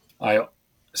I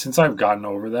since I've gotten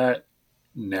over that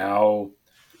now,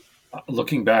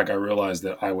 looking back, I realized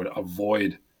that I would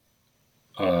avoid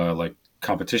like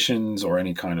competitions or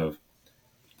any kind of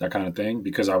that kind of thing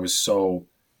because I was so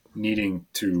needing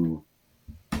to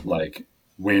like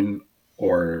win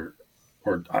or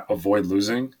avoid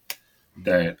losing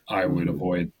that I would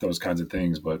avoid those kinds of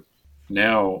things. But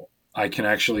now I can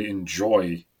actually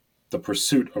enjoy the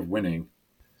pursuit of winning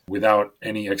without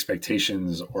any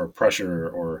expectations or pressure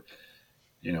or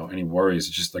any worries.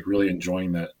 It's just like really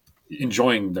enjoying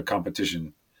the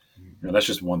competition. That's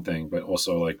just one thing, but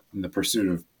also like in the pursuit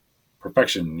of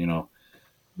perfection.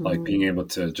 Like being able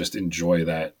to just enjoy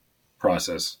that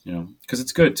process. Because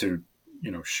it's good to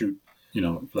shoot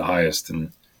the highest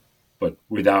but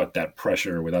without that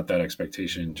pressure, without that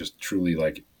expectation, just truly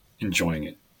like enjoying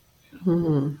it.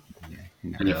 Mhm.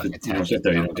 And if you don't get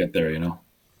there, you don't get there.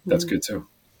 That's good too.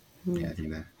 yeah, I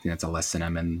think that's a lesson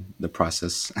I'm in the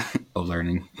process of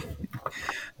learning.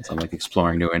 So I'm like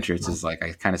exploring new interests. Is like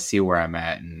I kind of see where I'm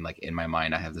at, and like in my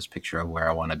mind, I have this picture of where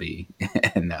I want to be,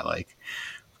 and that like,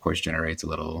 of course, generates a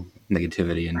little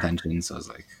negativity and tension. So it's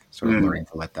like sort of learning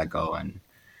to let that go. And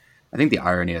I think the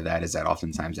irony of that is that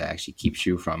oftentimes that actually keeps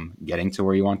you from getting to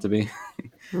where you want to be.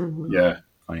 Yeah,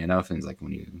 Funny enough, and it's like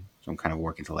so I'm kind of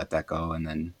working to let that go, and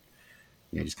then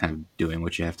just kind of doing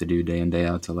what you have to do day in day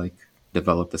out to like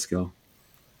develop the skill.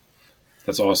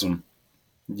 that's awesome.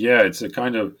 Yeah, it's a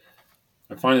kind of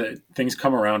I find that things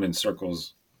come around in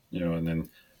circles, and then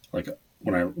like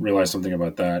when I realize something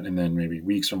about that, and then maybe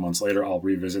weeks or months later, I'll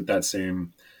revisit that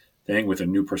same thing with a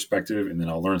new perspective, and then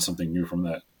I'll learn something new from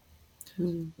that.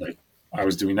 Like I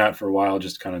was doing that for a while,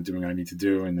 just kind of doing what I need to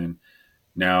do, and then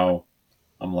now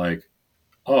I'm like,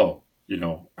 oh,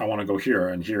 I want to go here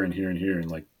and here and here and here, and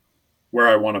like where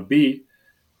I want to be.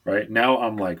 Right now,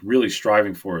 I'm like really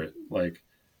striving for it, like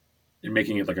and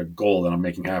making it like a goal that I'm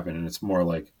making happen, and it's more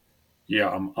like, yeah,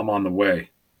 I'm on the way,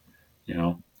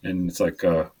 and it's like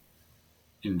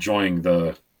enjoying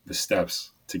the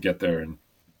steps to get there,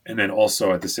 and then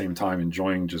also at the same time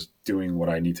enjoying just doing what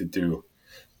I need to do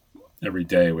every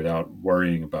day without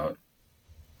worrying about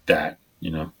that.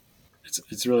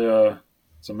 It's really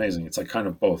it's amazing. It's like kind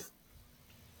of both.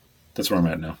 That's where I'm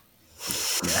at now.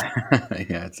 Yeah,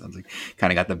 yeah. It sounds like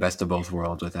kind of got the best of both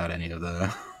worlds without any of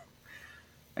the,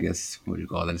 I guess, what do you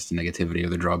call that? It's the negativity or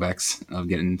the drawbacks of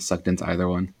getting sucked into either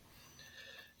one.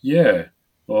 Yeah.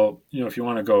 Well, if you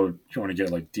want to go, if you want to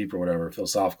get like deep or whatever,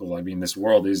 philosophical, I mean, there's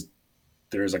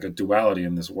like a duality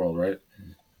in this world, right?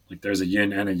 Like there's a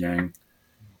yin and a yang.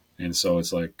 And so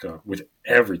it's like with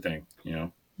everything,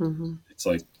 it's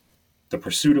like the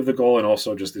pursuit of the goal and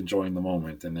also just enjoying the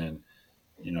moment. And then,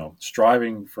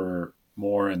 striving for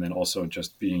more and then also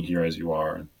just being here as you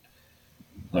are. And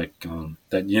like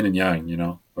that yin and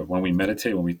yang. But when we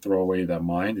meditate, when we throw away that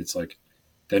mind, it's like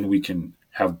then we can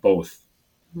have both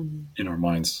in our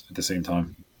minds at the same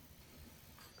time.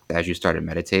 As you started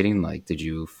meditating, like, did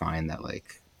you find that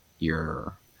like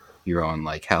your own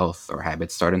like health or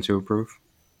habits starting to improve?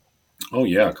 Oh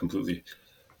yeah, completely.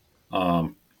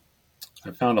 Um,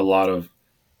 I found a lot of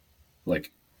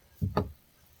like,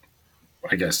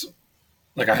 I guess,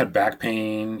 like I had back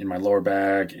pain in my lower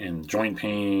back and joint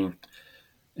pain.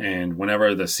 And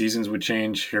whenever the seasons would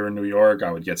change here in New York,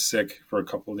 I would get sick for a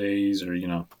couple of days or,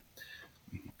 I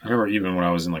remember even when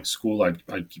I was in like school,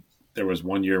 there was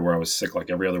one year where I was sick like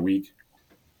every other week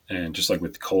and just like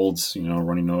with colds,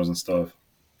 runny nose and stuff.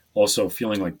 Also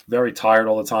feeling like very tired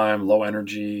all the time, low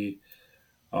energy,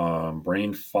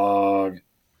 brain fog.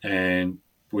 And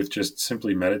with just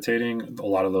simply meditating, a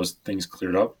lot of those things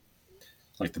cleared up.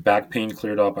 Like the back pain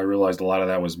cleared up. I realized a lot of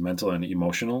that was mental and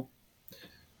emotional.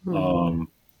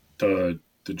 The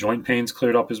the joint pains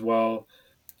cleared up as well.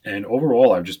 And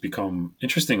overall, I've just become,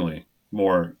 interestingly,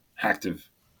 more active.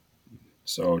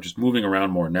 So just moving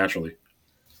around more naturally.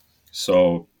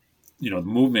 So,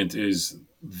 movement is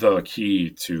the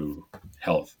key to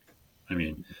health. I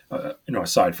mean,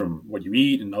 aside from what you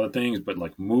eat and other things, but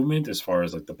like movement, as far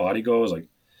as like the body goes, like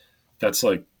that's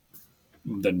like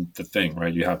the thing,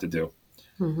 right? You have to do.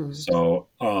 Mm-hmm. So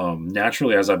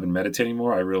naturally, as I've been meditating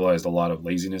more, I realized a lot of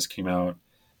laziness came out.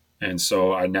 And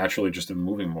so I naturally just am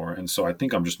moving more. And so I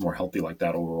think I'm just more healthy like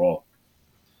that overall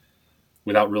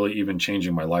without really even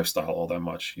changing my lifestyle all that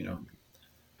much,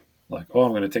 Like, oh,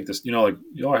 I'm going to take this, I'm going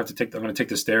to take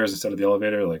the stairs instead of the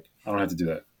elevator. Like, I don't have to do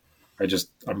that.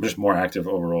 I'm just more active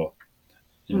overall,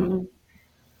 Mm-hmm.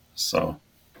 So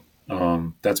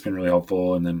that's been really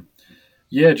helpful. And then,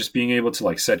 yeah, just being able to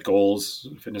like set goals,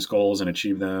 fitness goals, and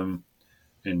achieve them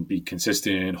and be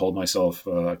consistent, hold myself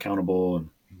accountable. And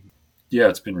yeah,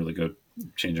 it's been really good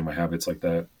changing my habits like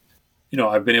that.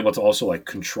 I've been able to also like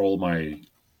control my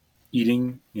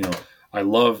eating. I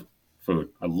love food.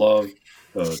 I love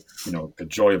the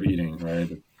joy of eating,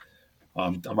 right?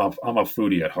 I'm a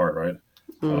foodie at heart, right?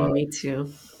 Me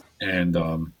too. And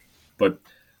but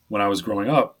when I was growing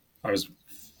up, I was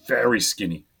very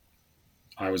skinny.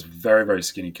 I was very, very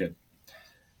skinny kid.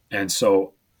 And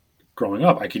so growing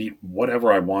up, I could eat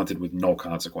whatever I wanted with no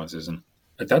consequences. And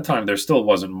at that time, there still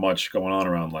wasn't much going on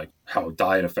around like how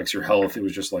diet affects your health. It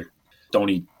was just like, don't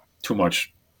eat too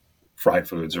much fried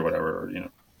foods or whatever,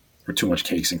 or too much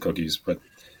cakes and cookies. But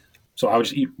so I would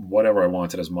just eat whatever I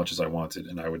wanted as much as I wanted,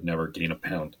 and I would never gain a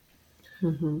pound.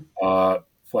 Mm-hmm.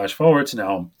 Flash forward to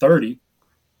now, I'm 30,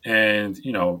 and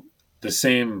the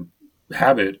same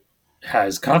habit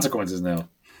has consequences now.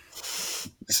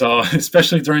 So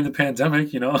especially during the pandemic,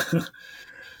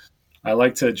 I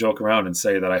like to joke around and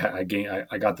say that I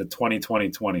got the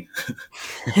 20-20-20.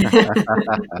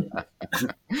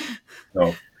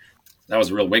 So that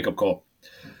was a real wake up call.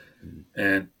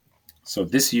 And so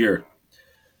this year,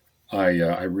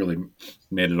 I really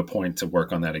made it a point to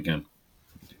work on that again.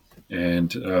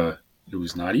 And it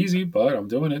was not easy, but I'm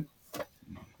doing it.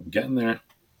 I'm getting there.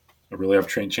 I really have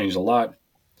changed a lot.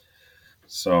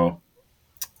 So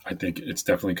I think it's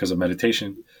definitely because of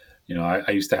meditation.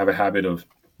 I used to have a habit of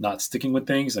not sticking with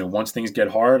things, and once things get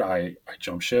hard, I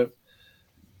jump ship.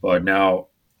 But now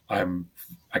I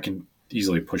can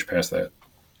easily push past that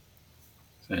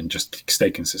and just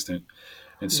stay consistent.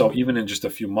 And so even in just a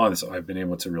few months, I've been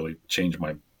able to really change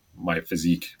my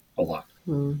physique a lot.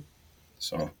 Mm.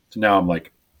 So now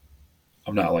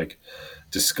I'm not like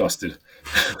disgusted.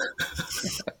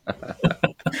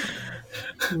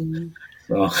 Mm.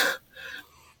 So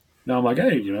now I'm like,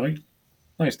 hey,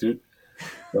 nice dude.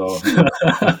 So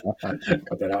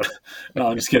cut that out. No,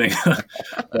 I'm just kidding.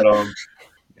 But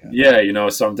yeah,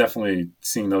 so I'm definitely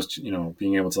seeing those,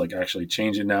 being able to like actually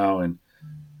change it now, and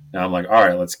now I'm like, all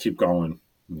right, let's keep going.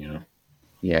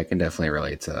 Yeah, I can definitely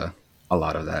relate to a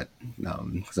lot of that.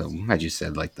 So as you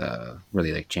said, like the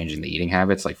really like changing the eating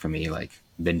habits, like for me, like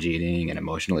binge eating and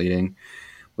emotional eating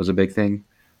was a big thing.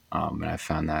 And I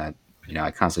found that,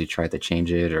 I constantly tried to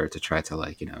change it or to try to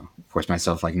like, force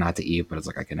myself like not to eat, but it's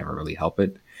like I can never really help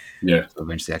it. Yeah. So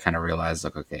eventually I kind of realized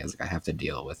like, okay, I have to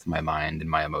deal with my mind and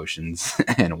my emotions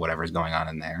and whatever's going on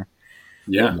in there.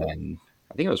 Yeah. And then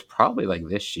I think it was probably like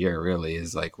this year really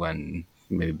is like when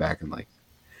maybe back in like,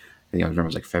 I think I remember it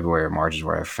was like February or March is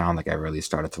where I found like I really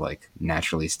started to like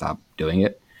naturally stop doing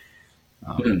it.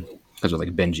 Because with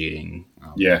like binge eating,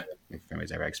 Yeah. if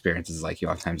anybody's ever experiences like you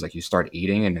oftentimes like you start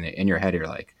eating and in your head you're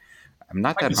like, I'm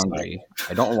not that hungry.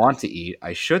 I don't want to eat.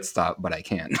 I should stop, but I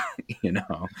can't,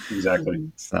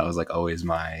 Exactly. So that was like always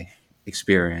my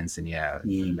experience. And yeah,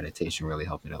 Mm. meditation really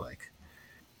helped me to like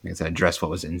I said, address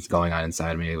what was going on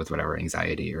inside me with whatever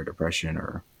anxiety or depression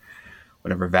or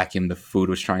whatever vacuum the food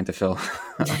was trying to fill.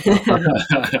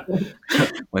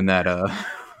 When that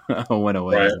went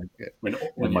away. Right. Like,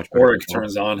 when much your better auric control.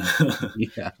 turns on.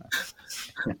 Yeah.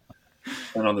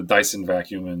 Turn on the Dyson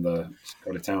vacuum and go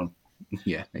to town.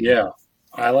 Yeah. Yeah.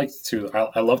 I love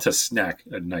to snack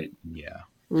at night. Yeah.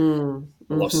 Mm.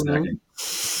 I love snacking.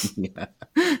 Yeah.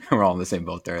 We're all in the same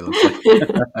boat there, it looks like.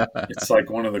 It's like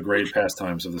one of the great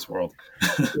pastimes of this world.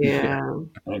 Yeah.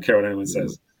 I don't care what anyone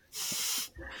says.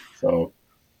 So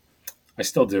I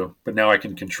still do, but now I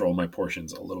can control my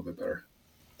portions a little bit better.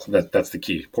 So that's the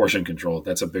key. Portion control.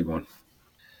 That's a big one.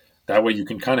 That way you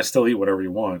can kind of still eat whatever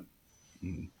you want,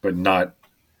 but not.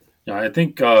 I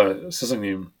think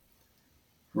Sisling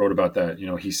wrote about that.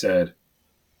 He said,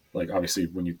 like, obviously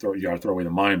when you got to throw away the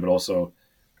mind, but also,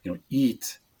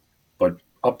 eat, but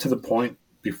up to the point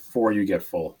before you get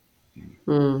full.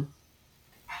 Mm.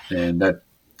 And that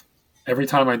every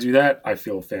time I do that, I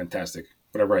feel fantastic.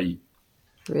 Whatever I eat,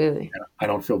 Really? I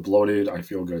don't feel bloated. I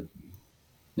feel good.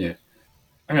 Yeah.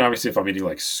 I mean, obviously, if I'm eating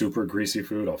like super greasy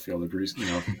food, I'll feel the grease.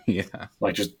 Yeah.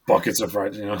 Like just buckets of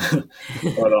fried.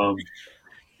 But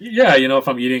yeah, if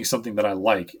I'm eating something that I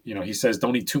like, he says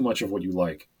don't eat too much of what you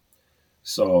like.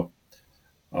 So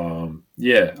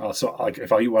yeah, so like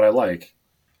if I eat what I like,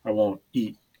 I won't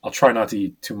eat. I'll try not to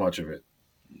eat too much of it,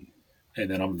 and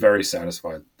then I'm very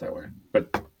satisfied that way.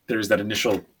 But there's that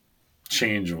initial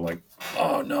change of like,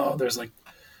 oh no, there's like,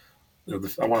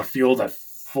 I want to feel that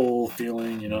full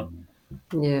feeling.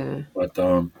 Yeah. But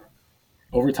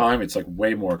over time, it's like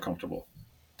way more comfortable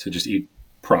to just eat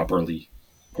properly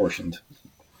portioned.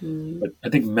 Mm. But I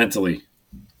think mentally,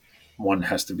 one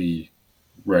has to be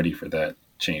ready for that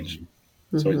change.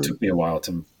 So it Mhm. took me a while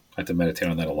I had to meditate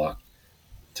on that a lot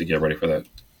to get ready for that.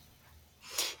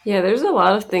 Yeah, there's a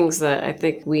lot of things that I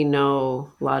think we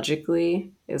know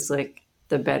logically is like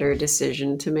the better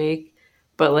decision to make.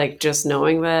 But like just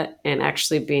knowing that and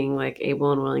actually being like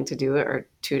able and willing to do it are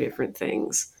two different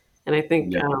things. And I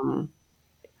think Yeah.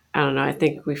 I don't know, I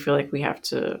think we feel like we have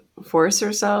to force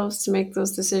ourselves to make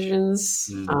those decisions,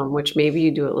 Mm. which maybe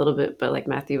you do a little bit, but like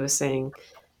Matthew was saying,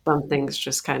 some things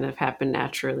just kind of happen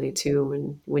naturally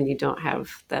too when you don't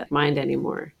have that mind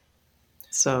anymore.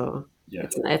 So Yeah.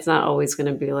 it's not always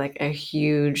going to be like a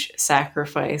huge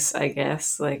sacrifice, I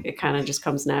guess. Like it kind of just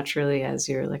comes naturally as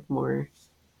you're like more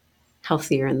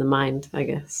healthier in the mind, I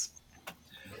guess.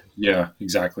 Yeah,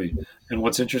 exactly. And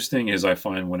what's interesting is I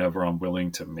find whenever I'm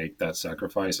willing to make that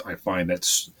sacrifice, I find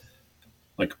that's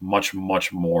like much,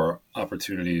 much more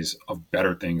opportunities of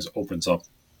better things opens up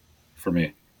for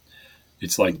me.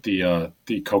 It's like the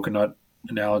coconut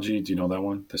analogy. Do you know that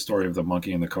one? The story of the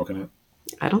monkey and the coconut.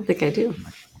 I don't think I do.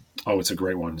 Oh, it's a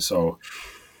great one. So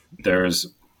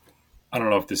there's I don't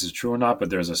know if this is true or not, but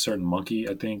there's a certain monkey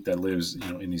I think that lives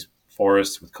in these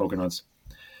forests with coconuts,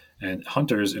 and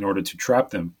hunters, in order to trap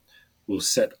them, will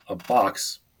set a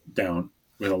box down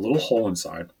with a little hole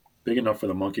inside, big enough for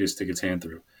the monkey to stick its hand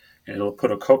through, and it'll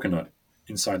put a coconut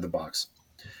inside the box.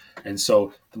 And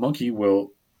so the monkey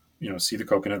will, see the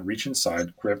coconut, reach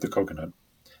inside, grab the coconut,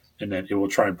 and then it will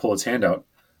try and pull its hand out,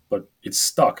 but it's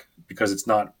stuck because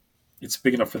it's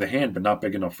big enough for the hand, but not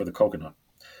big enough for the coconut.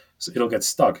 So it'll get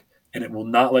stuck and it will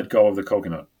not let go of the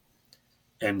coconut.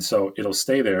 And so it'll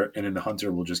stay there, and then the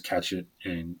hunter will just catch it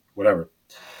and whatever.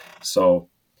 So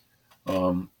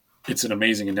um, it's an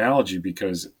amazing analogy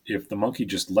because if the monkey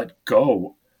just let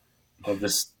go of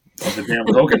the damn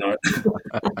coconut,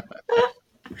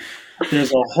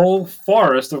 there's a whole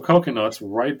forest of coconuts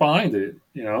right behind it.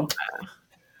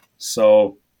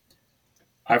 So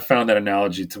I found that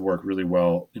analogy to work really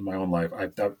well in my own life.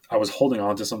 I was holding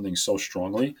on to something so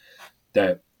strongly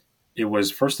that it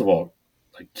was, first of all,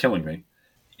 like killing me.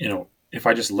 If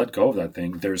I just let go of that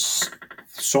thing, there's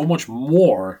so much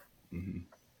more Mhm.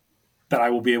 that I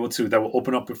will be able to, that will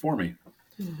open up before me.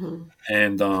 Hmm.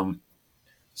 And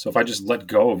so if I just let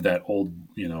go of that old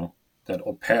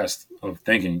past of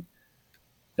thinking,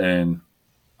 then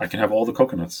I can have all the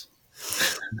coconuts.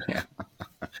 Yeah.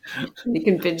 You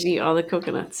can binge eat all the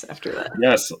coconuts after that.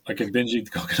 Yes, I can binge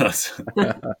eat coconuts.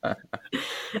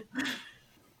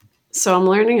 So I'm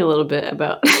learning a little bit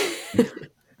about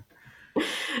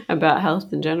about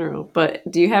health in general. But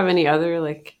do you have any other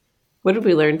like what did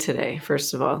we learn today?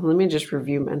 First of all, let me just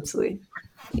review mentally.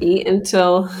 Eat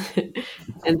until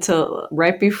until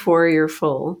right before you're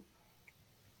full,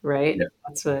 right? Yeah.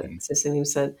 That's what Mhm. Sisanim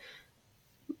said.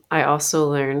 I also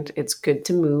learned it's good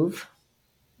to move,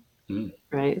 Mm.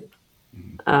 right?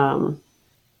 Mhm. Um,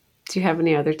 do you have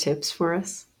any other tips for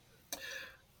us?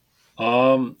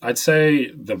 I'd say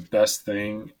the best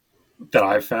thing that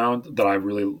I've found that I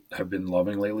really have been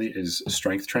loving lately is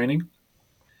strength training.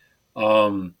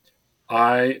 Um,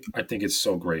 I think it's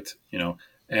so great,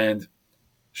 and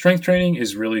strength training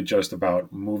is really just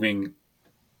about moving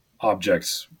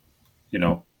objects,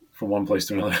 from one place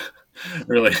to another.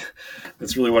 Really,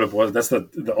 that's really what it was. That's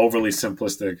the overly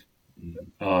simplistic,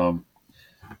 Mhm. um,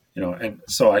 and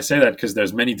so I say that because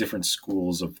there's many different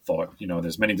schools of thought.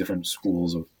 There's many different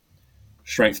schools of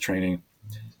strength training.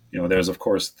 There's of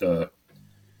course the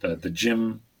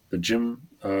gym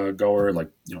goer, like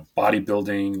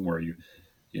bodybuilding, where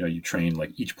you train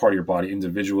like each part of your body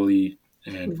individually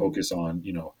and Mhm. focus on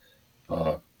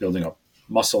building up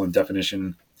muscle and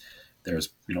definition. There's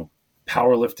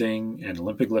powerlifting and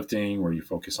Olympic lifting, where you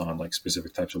focus on like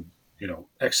specific types of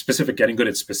specific getting good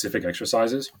at specific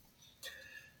exercises.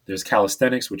 There's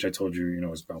calisthenics, which I told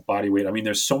you is about body weight. I mean,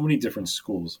 there's so many different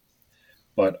schools,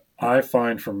 but I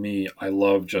find for me, I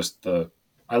love the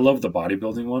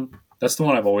bodybuilding one. That's the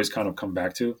one I've always kind of come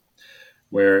back to.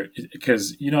 where,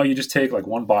 because, you just take like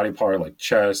one body part, like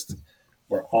chest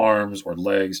or arms or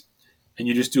legs, and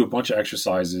you just do a bunch of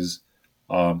exercises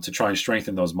to try and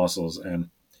strengthen those muscles. And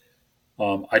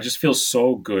I just feel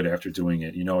so good after doing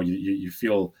it. You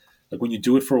feel like when you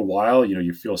do it for a while,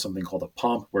 you feel something called a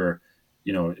pump where,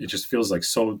 it just feels like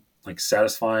so like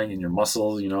satisfying in your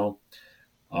muscles.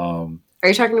 Are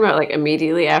you talking about like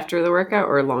immediately after the workout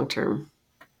or long term?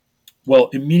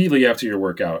 Well, immediately after your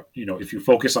workout, if you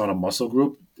focus on a muscle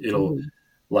group, it'll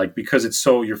like, because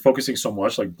you're focusing so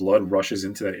much, like blood rushes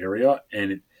into that area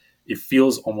and it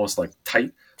feels almost like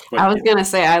tight. But I was gonna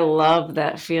say I love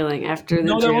that feeling after the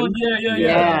that one, gym. yeah.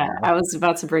 Yeah, I was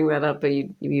about to bring that up, but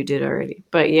you did already.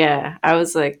 But yeah, I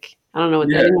was like, I don't know, I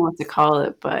Yeah, didn't know what to call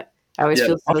it, but I always yeah,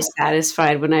 feel so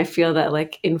satisfied when I feel that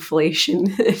like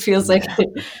inflation. It feels like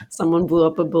someone blew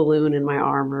up a balloon in my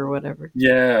arm or whatever.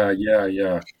 yeah.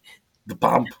 The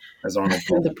pump, as Arnold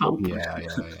called The it. pump.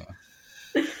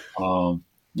 Um,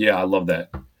 yeah, I love that.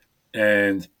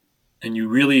 And you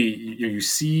really you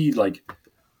see like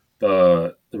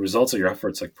the results of your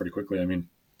efforts like pretty quickly. I mean,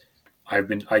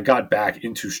 I got back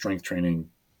into strength training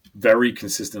very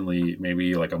consistently,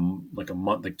 maybe like a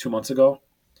month, like 2 months ago,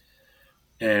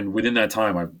 and within that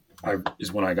time, I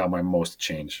is when I got my most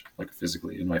change, like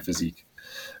physically in my physique.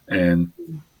 And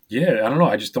yeah, I don't know,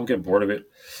 I just don't get bored of it.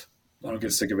 I don't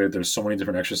get sick of it. There's so many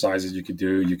different exercises you could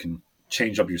do. You can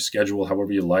change up your schedule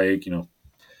however you like. 2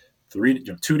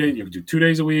 days. You can do 2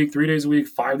 days a week, 3 days a week,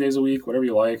 5 days a week, whatever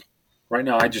you like. Right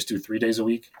now, I just do 3 days a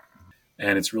week,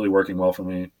 and it's really working well for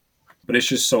me. But it's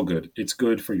just so good. It's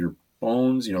good for your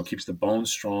bones. Keeps the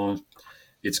bones strong.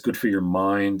 It's good for your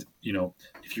mind.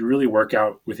 If you really work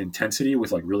out with intensity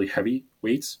with like really heavy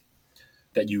weights,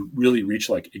 that you really reach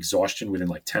like exhaustion within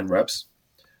like 10 reps.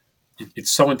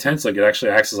 It's so intense, like it actually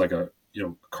acts as like a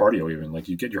cardio, even like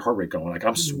you get your heart rate going. Like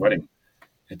I'm sweating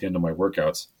at the end of my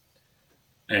workouts,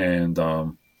 and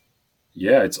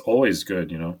yeah, it's always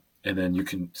good. And then you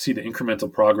can see the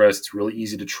incremental progress. It's really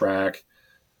easy to track.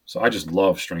 So I just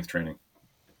love strength training.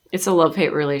 It's a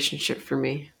love-hate relationship for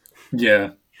me.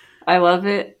 Yeah. I love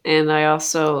it, and I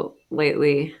also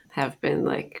lately have been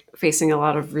like facing a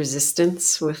lot of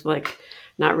resistance with like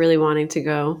not really wanting to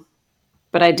go.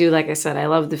 But I do, like I said, I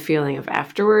love the feeling of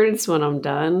afterwards when I'm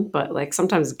done. But like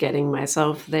sometimes getting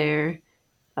myself there,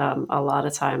 a lot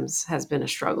of times has been a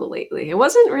struggle lately. It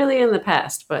wasn't really in the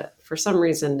past, but for some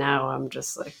reason now I'm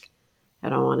just like, I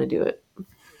don't want to do it.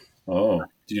 Oh,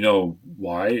 do you know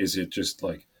why? Is it just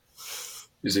planning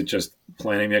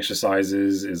the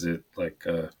exercises? Is it like,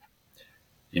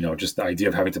 just the idea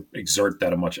of having to exert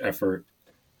that much effort,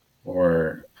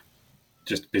 or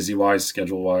just busy wise,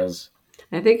 schedule wise?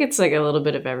 I think it's like a little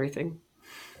bit of everything.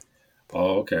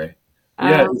 Oh, okay.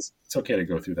 Yeah, Um, it's okay to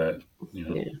go through that.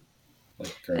 yeah.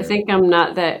 Like, I think I'm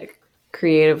not that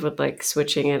creative with like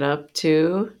switching it up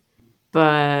too,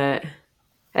 but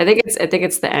I think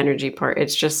it's the energy part.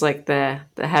 It's just like the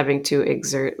having to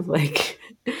exert like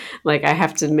I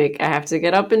have to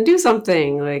get up and do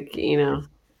something like.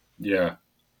 yeah,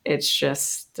 It's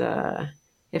just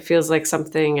it feels like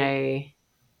something I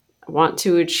want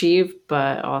to achieve,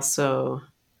 but also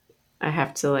I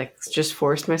have to like just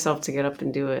force myself to get up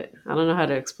and do it. I don't know how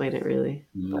to explain it really.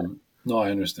 But no,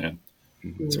 I understand.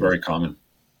 It's yeah. very common.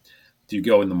 Do you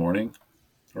go in the morning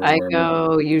or I wherever?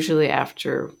 go usually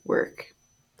after work.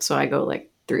 So I go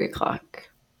like 3 o'clock.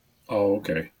 Oh,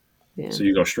 okay. Yeah. So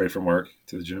you go straight from work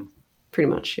to the gym? Pretty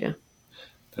much, yeah.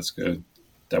 That's good.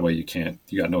 That way you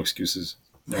got no excuses.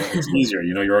 No, it's easier.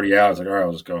 You're already out. It's like, all right,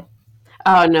 I'll just go.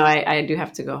 Oh no, I do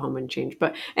have to go home and change.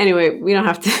 But anyway, we don't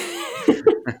have to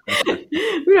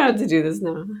we don't have to do this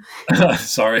now.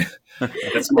 Sorry.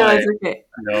 That's No, my, it's okay.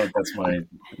 that's my,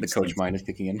 The coach mind is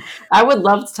kicking in. I would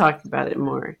love to talk about it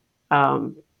more.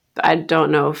 I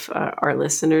don't know if our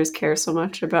listeners care so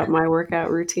much about my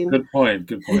workout routine. good point.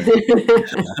 Good point.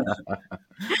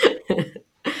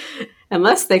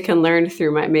 Unless they can learn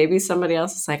through maybe somebody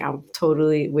else is like, I'm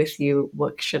totally with you.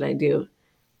 What should I do?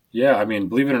 Yeah, I mean,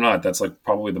 believe it or not, that's like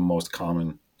probably the most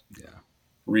common Yeah.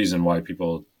 reason why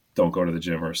people don't go to the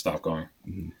gym or stop going,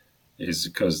 is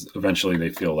because eventually they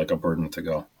feel like a burden to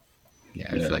go. Yeah,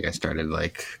 I feel like I started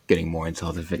like getting more into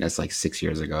health and fitness like 6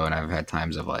 years ago, and I've had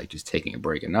times of like just taking a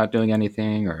break and not doing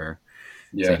anything, or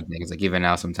Yeah, same things. Like even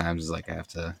now, sometimes it's like I have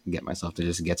to get myself to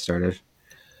just get started.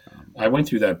 I went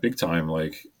through that big time,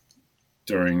 like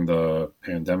during the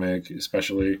pandemic,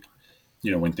 especially,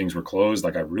 when things were closed.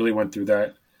 Like I really went through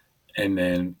that. And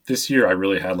then this year I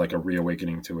really had like a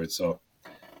reawakening to it. So,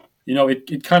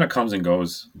 it kind of comes and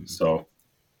goes. So,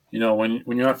 when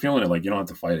you're not feeling it, like you don't have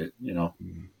to fight it,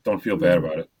 don't feel bad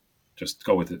about it. Just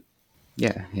go with it.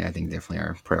 Yeah, I think definitely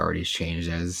our priorities changed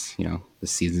as the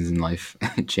seasons in life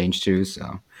change too.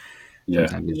 So Yeah,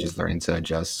 sometimes it's just learning to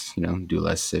adjust. Do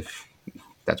less if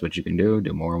that's what you can do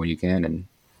more when you can, and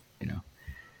it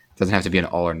doesn't have to be an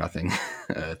all or nothing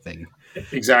thing.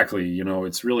 exactly.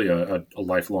 It's really a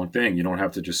lifelong thing. You don't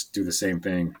have to just do the same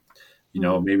thing.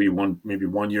 Mm. Maybe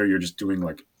one year you're just doing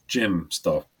like gym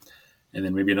stuff, and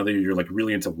then maybe another year you're like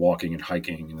really into walking and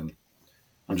hiking, and then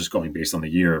I'm just going based on the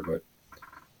year, but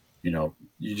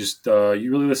you just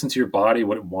you really listen to your body,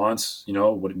 what it wants,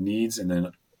 what it needs, and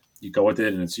then you go with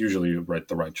it, and it's usually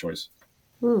the right choice.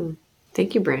 Hmm.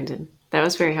 Thank you, Brandon. That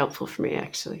was very helpful for me,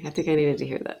 actually. I think I needed to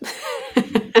hear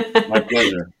that. My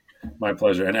pleasure. My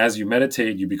pleasure. And as you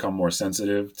meditate, you become more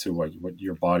sensitive to what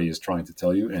your body is trying to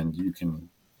tell you, and you can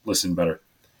listen better.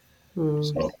 Hmm.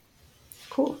 So,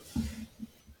 Cool.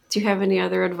 Do you have any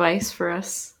other advice for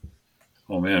us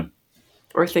oh man,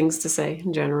 or things to say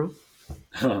in general?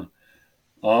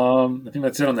 I think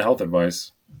that's it on the health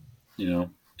advice.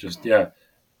 Just yeah,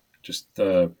 just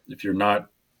if you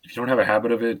don't have a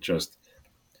habit of it, just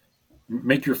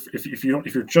make your if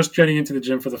you're just getting into the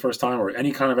gym for the first time or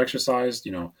any kind of exercise,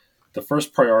 the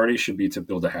first priority should be to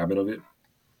build a habit of it.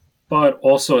 But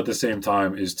also at the same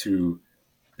time is to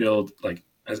build like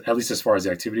at least as far as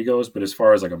the activity goes, but as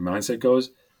far as like a mindset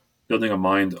goes, building a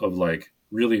mind of like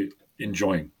really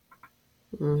enjoying,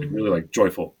 like Mm. really like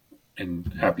joyful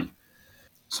and happy.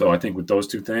 So I think with those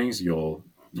two things, you'll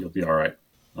be all right.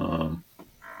 Um,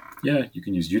 yeah, you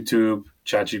can use YouTube,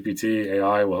 ChatGPT,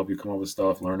 AI will help you come up with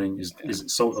stuff. Learning is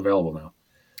so available now.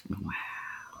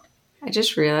 I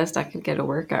just realized I could get a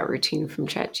workout routine from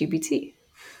ChatGPT.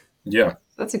 Yeah,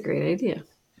 That's a great idea.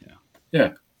 Yeah.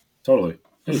 yeah, totally.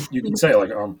 Hey, you can say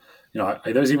like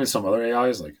there's even some other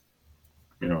AIs like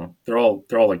they're all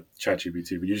like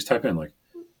ChatGPT, but you just type in like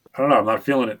I don't know, I'm not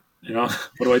feeling it.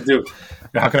 What do I do?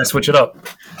 How can I switch it up?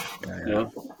 Yeah,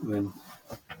 Then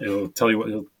it'll tell you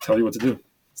what to do.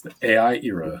 It's the AI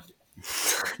era.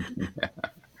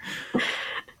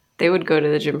 They would go to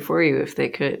the gym for you if they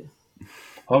could.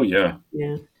 Oh yeah,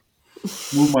 Yeah.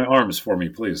 move my arms for me,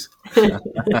 please.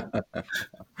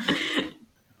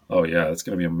 Oh yeah, that's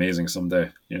gonna be amazing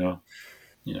someday.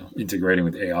 Integrating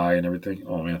with AI and everything.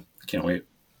 Oh man, I can't wait.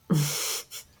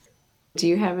 Do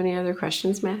you have any other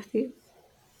questions, Matthew?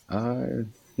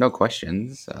 no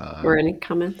questions. Or any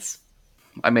comments?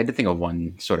 I made to think of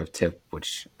one sort of tip,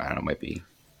 which I don't know might be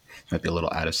a little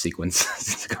out of sequence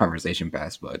since the conversation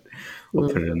passed, but we'll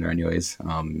put it in there anyways.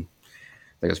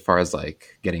 Like as far as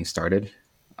like getting started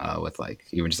with like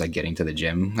even just like getting to the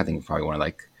gym, I think probably one of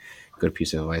like good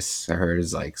piece of advice I heard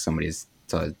is like somebody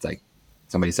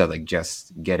said like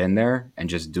just get in there and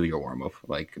just do your warm up.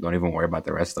 Like don't even worry about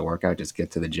the rest of the workout. Just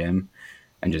get to the gym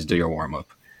and just do your warm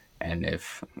up. And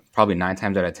if probably 9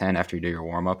 times out of 10 after you do your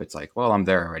warm up, it's like, well, I'm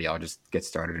there already. I'll just get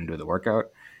started and do the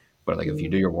workout. But like if you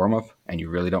do your warm up and you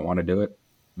really don't want to do it,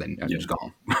 then Yeah, just go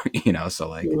home. So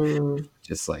like Mm.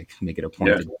 just like make it a point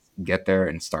yeah, to get there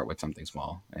and start with something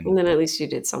small. And And then at least you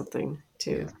did something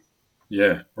too. yeah.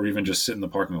 yeah. Or even just sit in the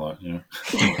parking lot. You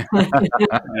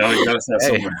gotta start Hey,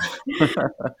 somewhere.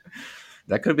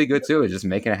 that could be good too. Is just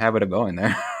making a habit of going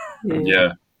there. Yeah.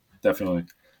 Yeah, definitely.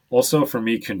 Also, for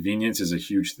me, convenience is a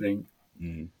huge thing.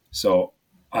 Mm. So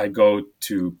I go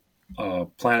to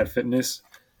Planet Fitness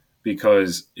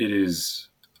because it is,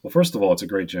 well, first of all, it's a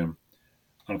great gym.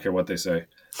 I don't care what they say.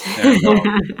 And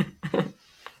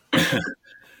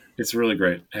it's really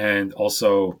great. And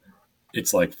also,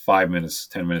 it's like 5 minutes,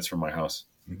 10 minutes from my house.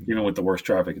 Mhm. Even with the worst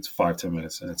traffic, it's 5, 10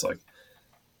 minutes. And it's like,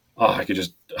 oh, I could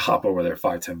just hop over there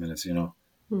 5, 10 minutes,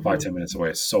 5, 10 minutes away.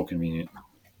 It's so convenient.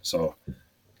 So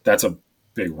that's a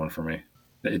big one for me.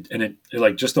 It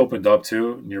like just opened up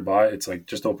too nearby. It's like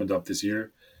just opened up this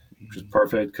year, which is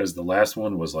perfect because the last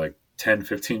one was like 10,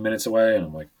 15 minutes away. And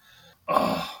I'm like,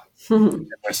 oh,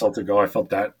 get myself to go. I felt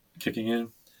that kicking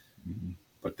in. Mhm.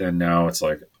 But then now it's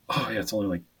like, oh, yeah, it's only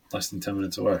like less than 10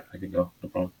 minutes away. I can go. No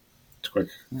problem. It's quick.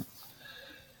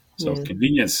 So Yeah.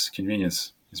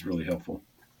 convenience is really helpful.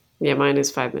 Yeah, mine is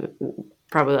 5 minutes,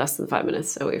 probably less than 5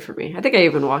 minutes away from me. I think I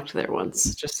even walked there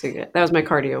once just to get that was my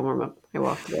cardio warm up. I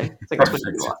walked there. It's like a 20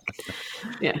 minute Perfect. walk.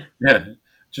 Yeah. Yeah.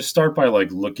 Just start by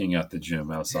like looking at the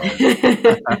gym outside,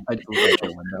 I just look out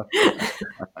the window.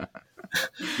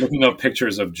 looking up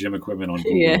pictures of gym equipment on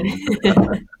Yeah.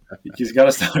 Google. He's got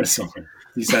to start somewhere.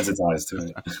 Desensitized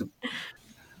to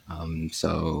it.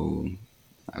 So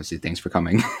obviously, thanks for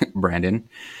coming, Brandon.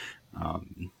 My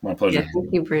Yeah. pleasure.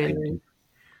 Thank you, I Brandon. do,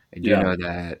 I do Yeah. know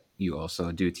that you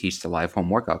also do teach the live home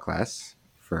workout class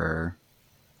for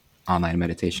online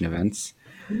meditation events.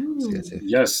 So that's Mm. it.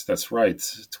 Yes, that's right.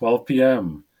 12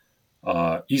 p.m.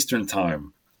 Eastern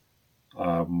time.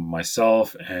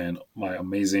 myself and my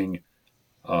amazing,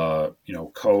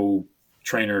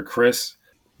 co-trainer Chris.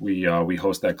 We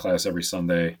host that class every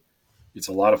Sunday. It's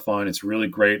a lot of fun. It's really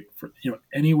great for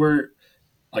anywhere,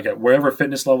 like at wherever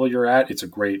fitness level you're at. It's a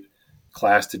great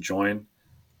class to join.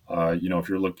 If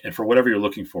you're looking, and for whatever you're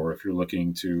looking for, if you're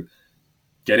looking to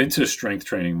get into strength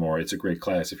training more, it's a great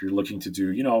class. If you're looking to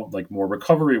do, like more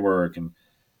recovery work, and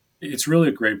it's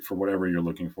really great for whatever you're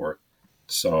looking for.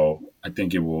 So I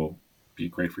think it will be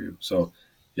great for you. So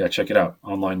yeah, check it out.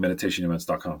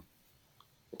 OnlineMeditationEvents.com.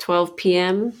 12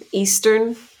 p.m.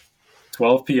 Eastern.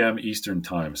 12 p.m. Eastern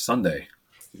time, Sunday.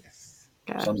 Yes.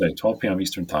 Sunday, 12 p.m.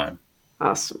 Eastern time.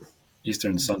 Awesome.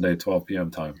 Eastern Sunday, 12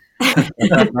 p.m. time.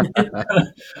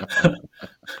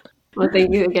 Well,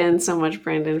 thank you again so much,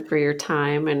 Brandon, for your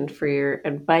time and for your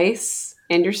advice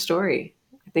and your story.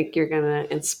 I think you're going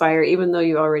to inspire, even though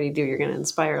you already do, you're going to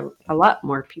inspire a lot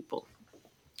more people,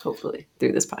 hopefully,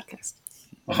 through this podcast.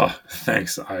 Oh,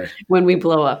 thanks. When we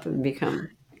blow up and become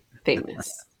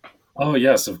famous. Oh,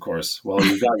 yes, of course. Well,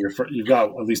 you've got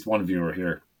at least one viewer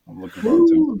here. I'm looking forward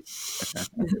to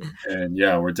it. And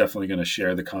yeah, we're definitely going to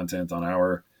share the content on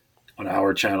our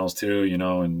channels too,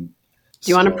 and do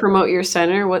you want to promote your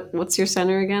center? What's your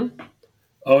center again?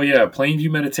 Oh yeah, Plainview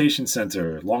Meditation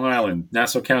Center, Long Island,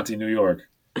 Nassau County, New York.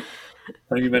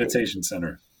 Plainview Meditation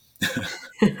Center.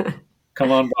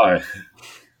 Come on by.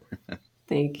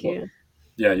 Thank you.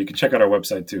 Yeah, you can check out our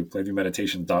website too,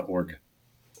 plainviewmeditation.org.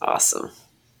 Awesome.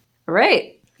 All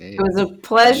right. Okay. It was a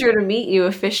pleasure to meet you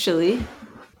officially.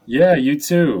 Yeah, you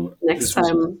too. Next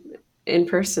time in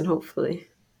person, hopefully.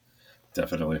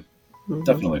 Definitely. Mm-hmm.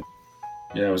 Definitely.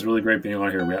 Yeah, it was really great being on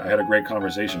here. I had a great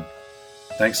conversation.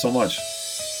 Thanks so much.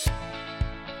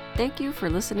 Thank you for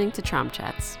listening to Trom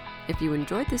Chats. If you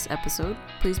enjoyed this episode,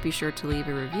 please be sure to leave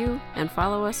a review and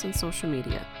follow us on social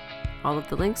media. All of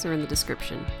the links are in the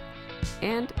description.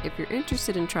 And if you're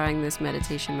interested in trying this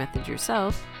meditation method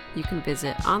yourself, you can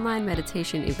visit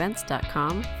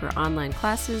OnlineMeditationEvents.com for online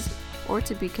classes or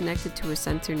to be connected to a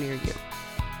center near you.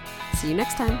 See you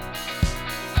next time.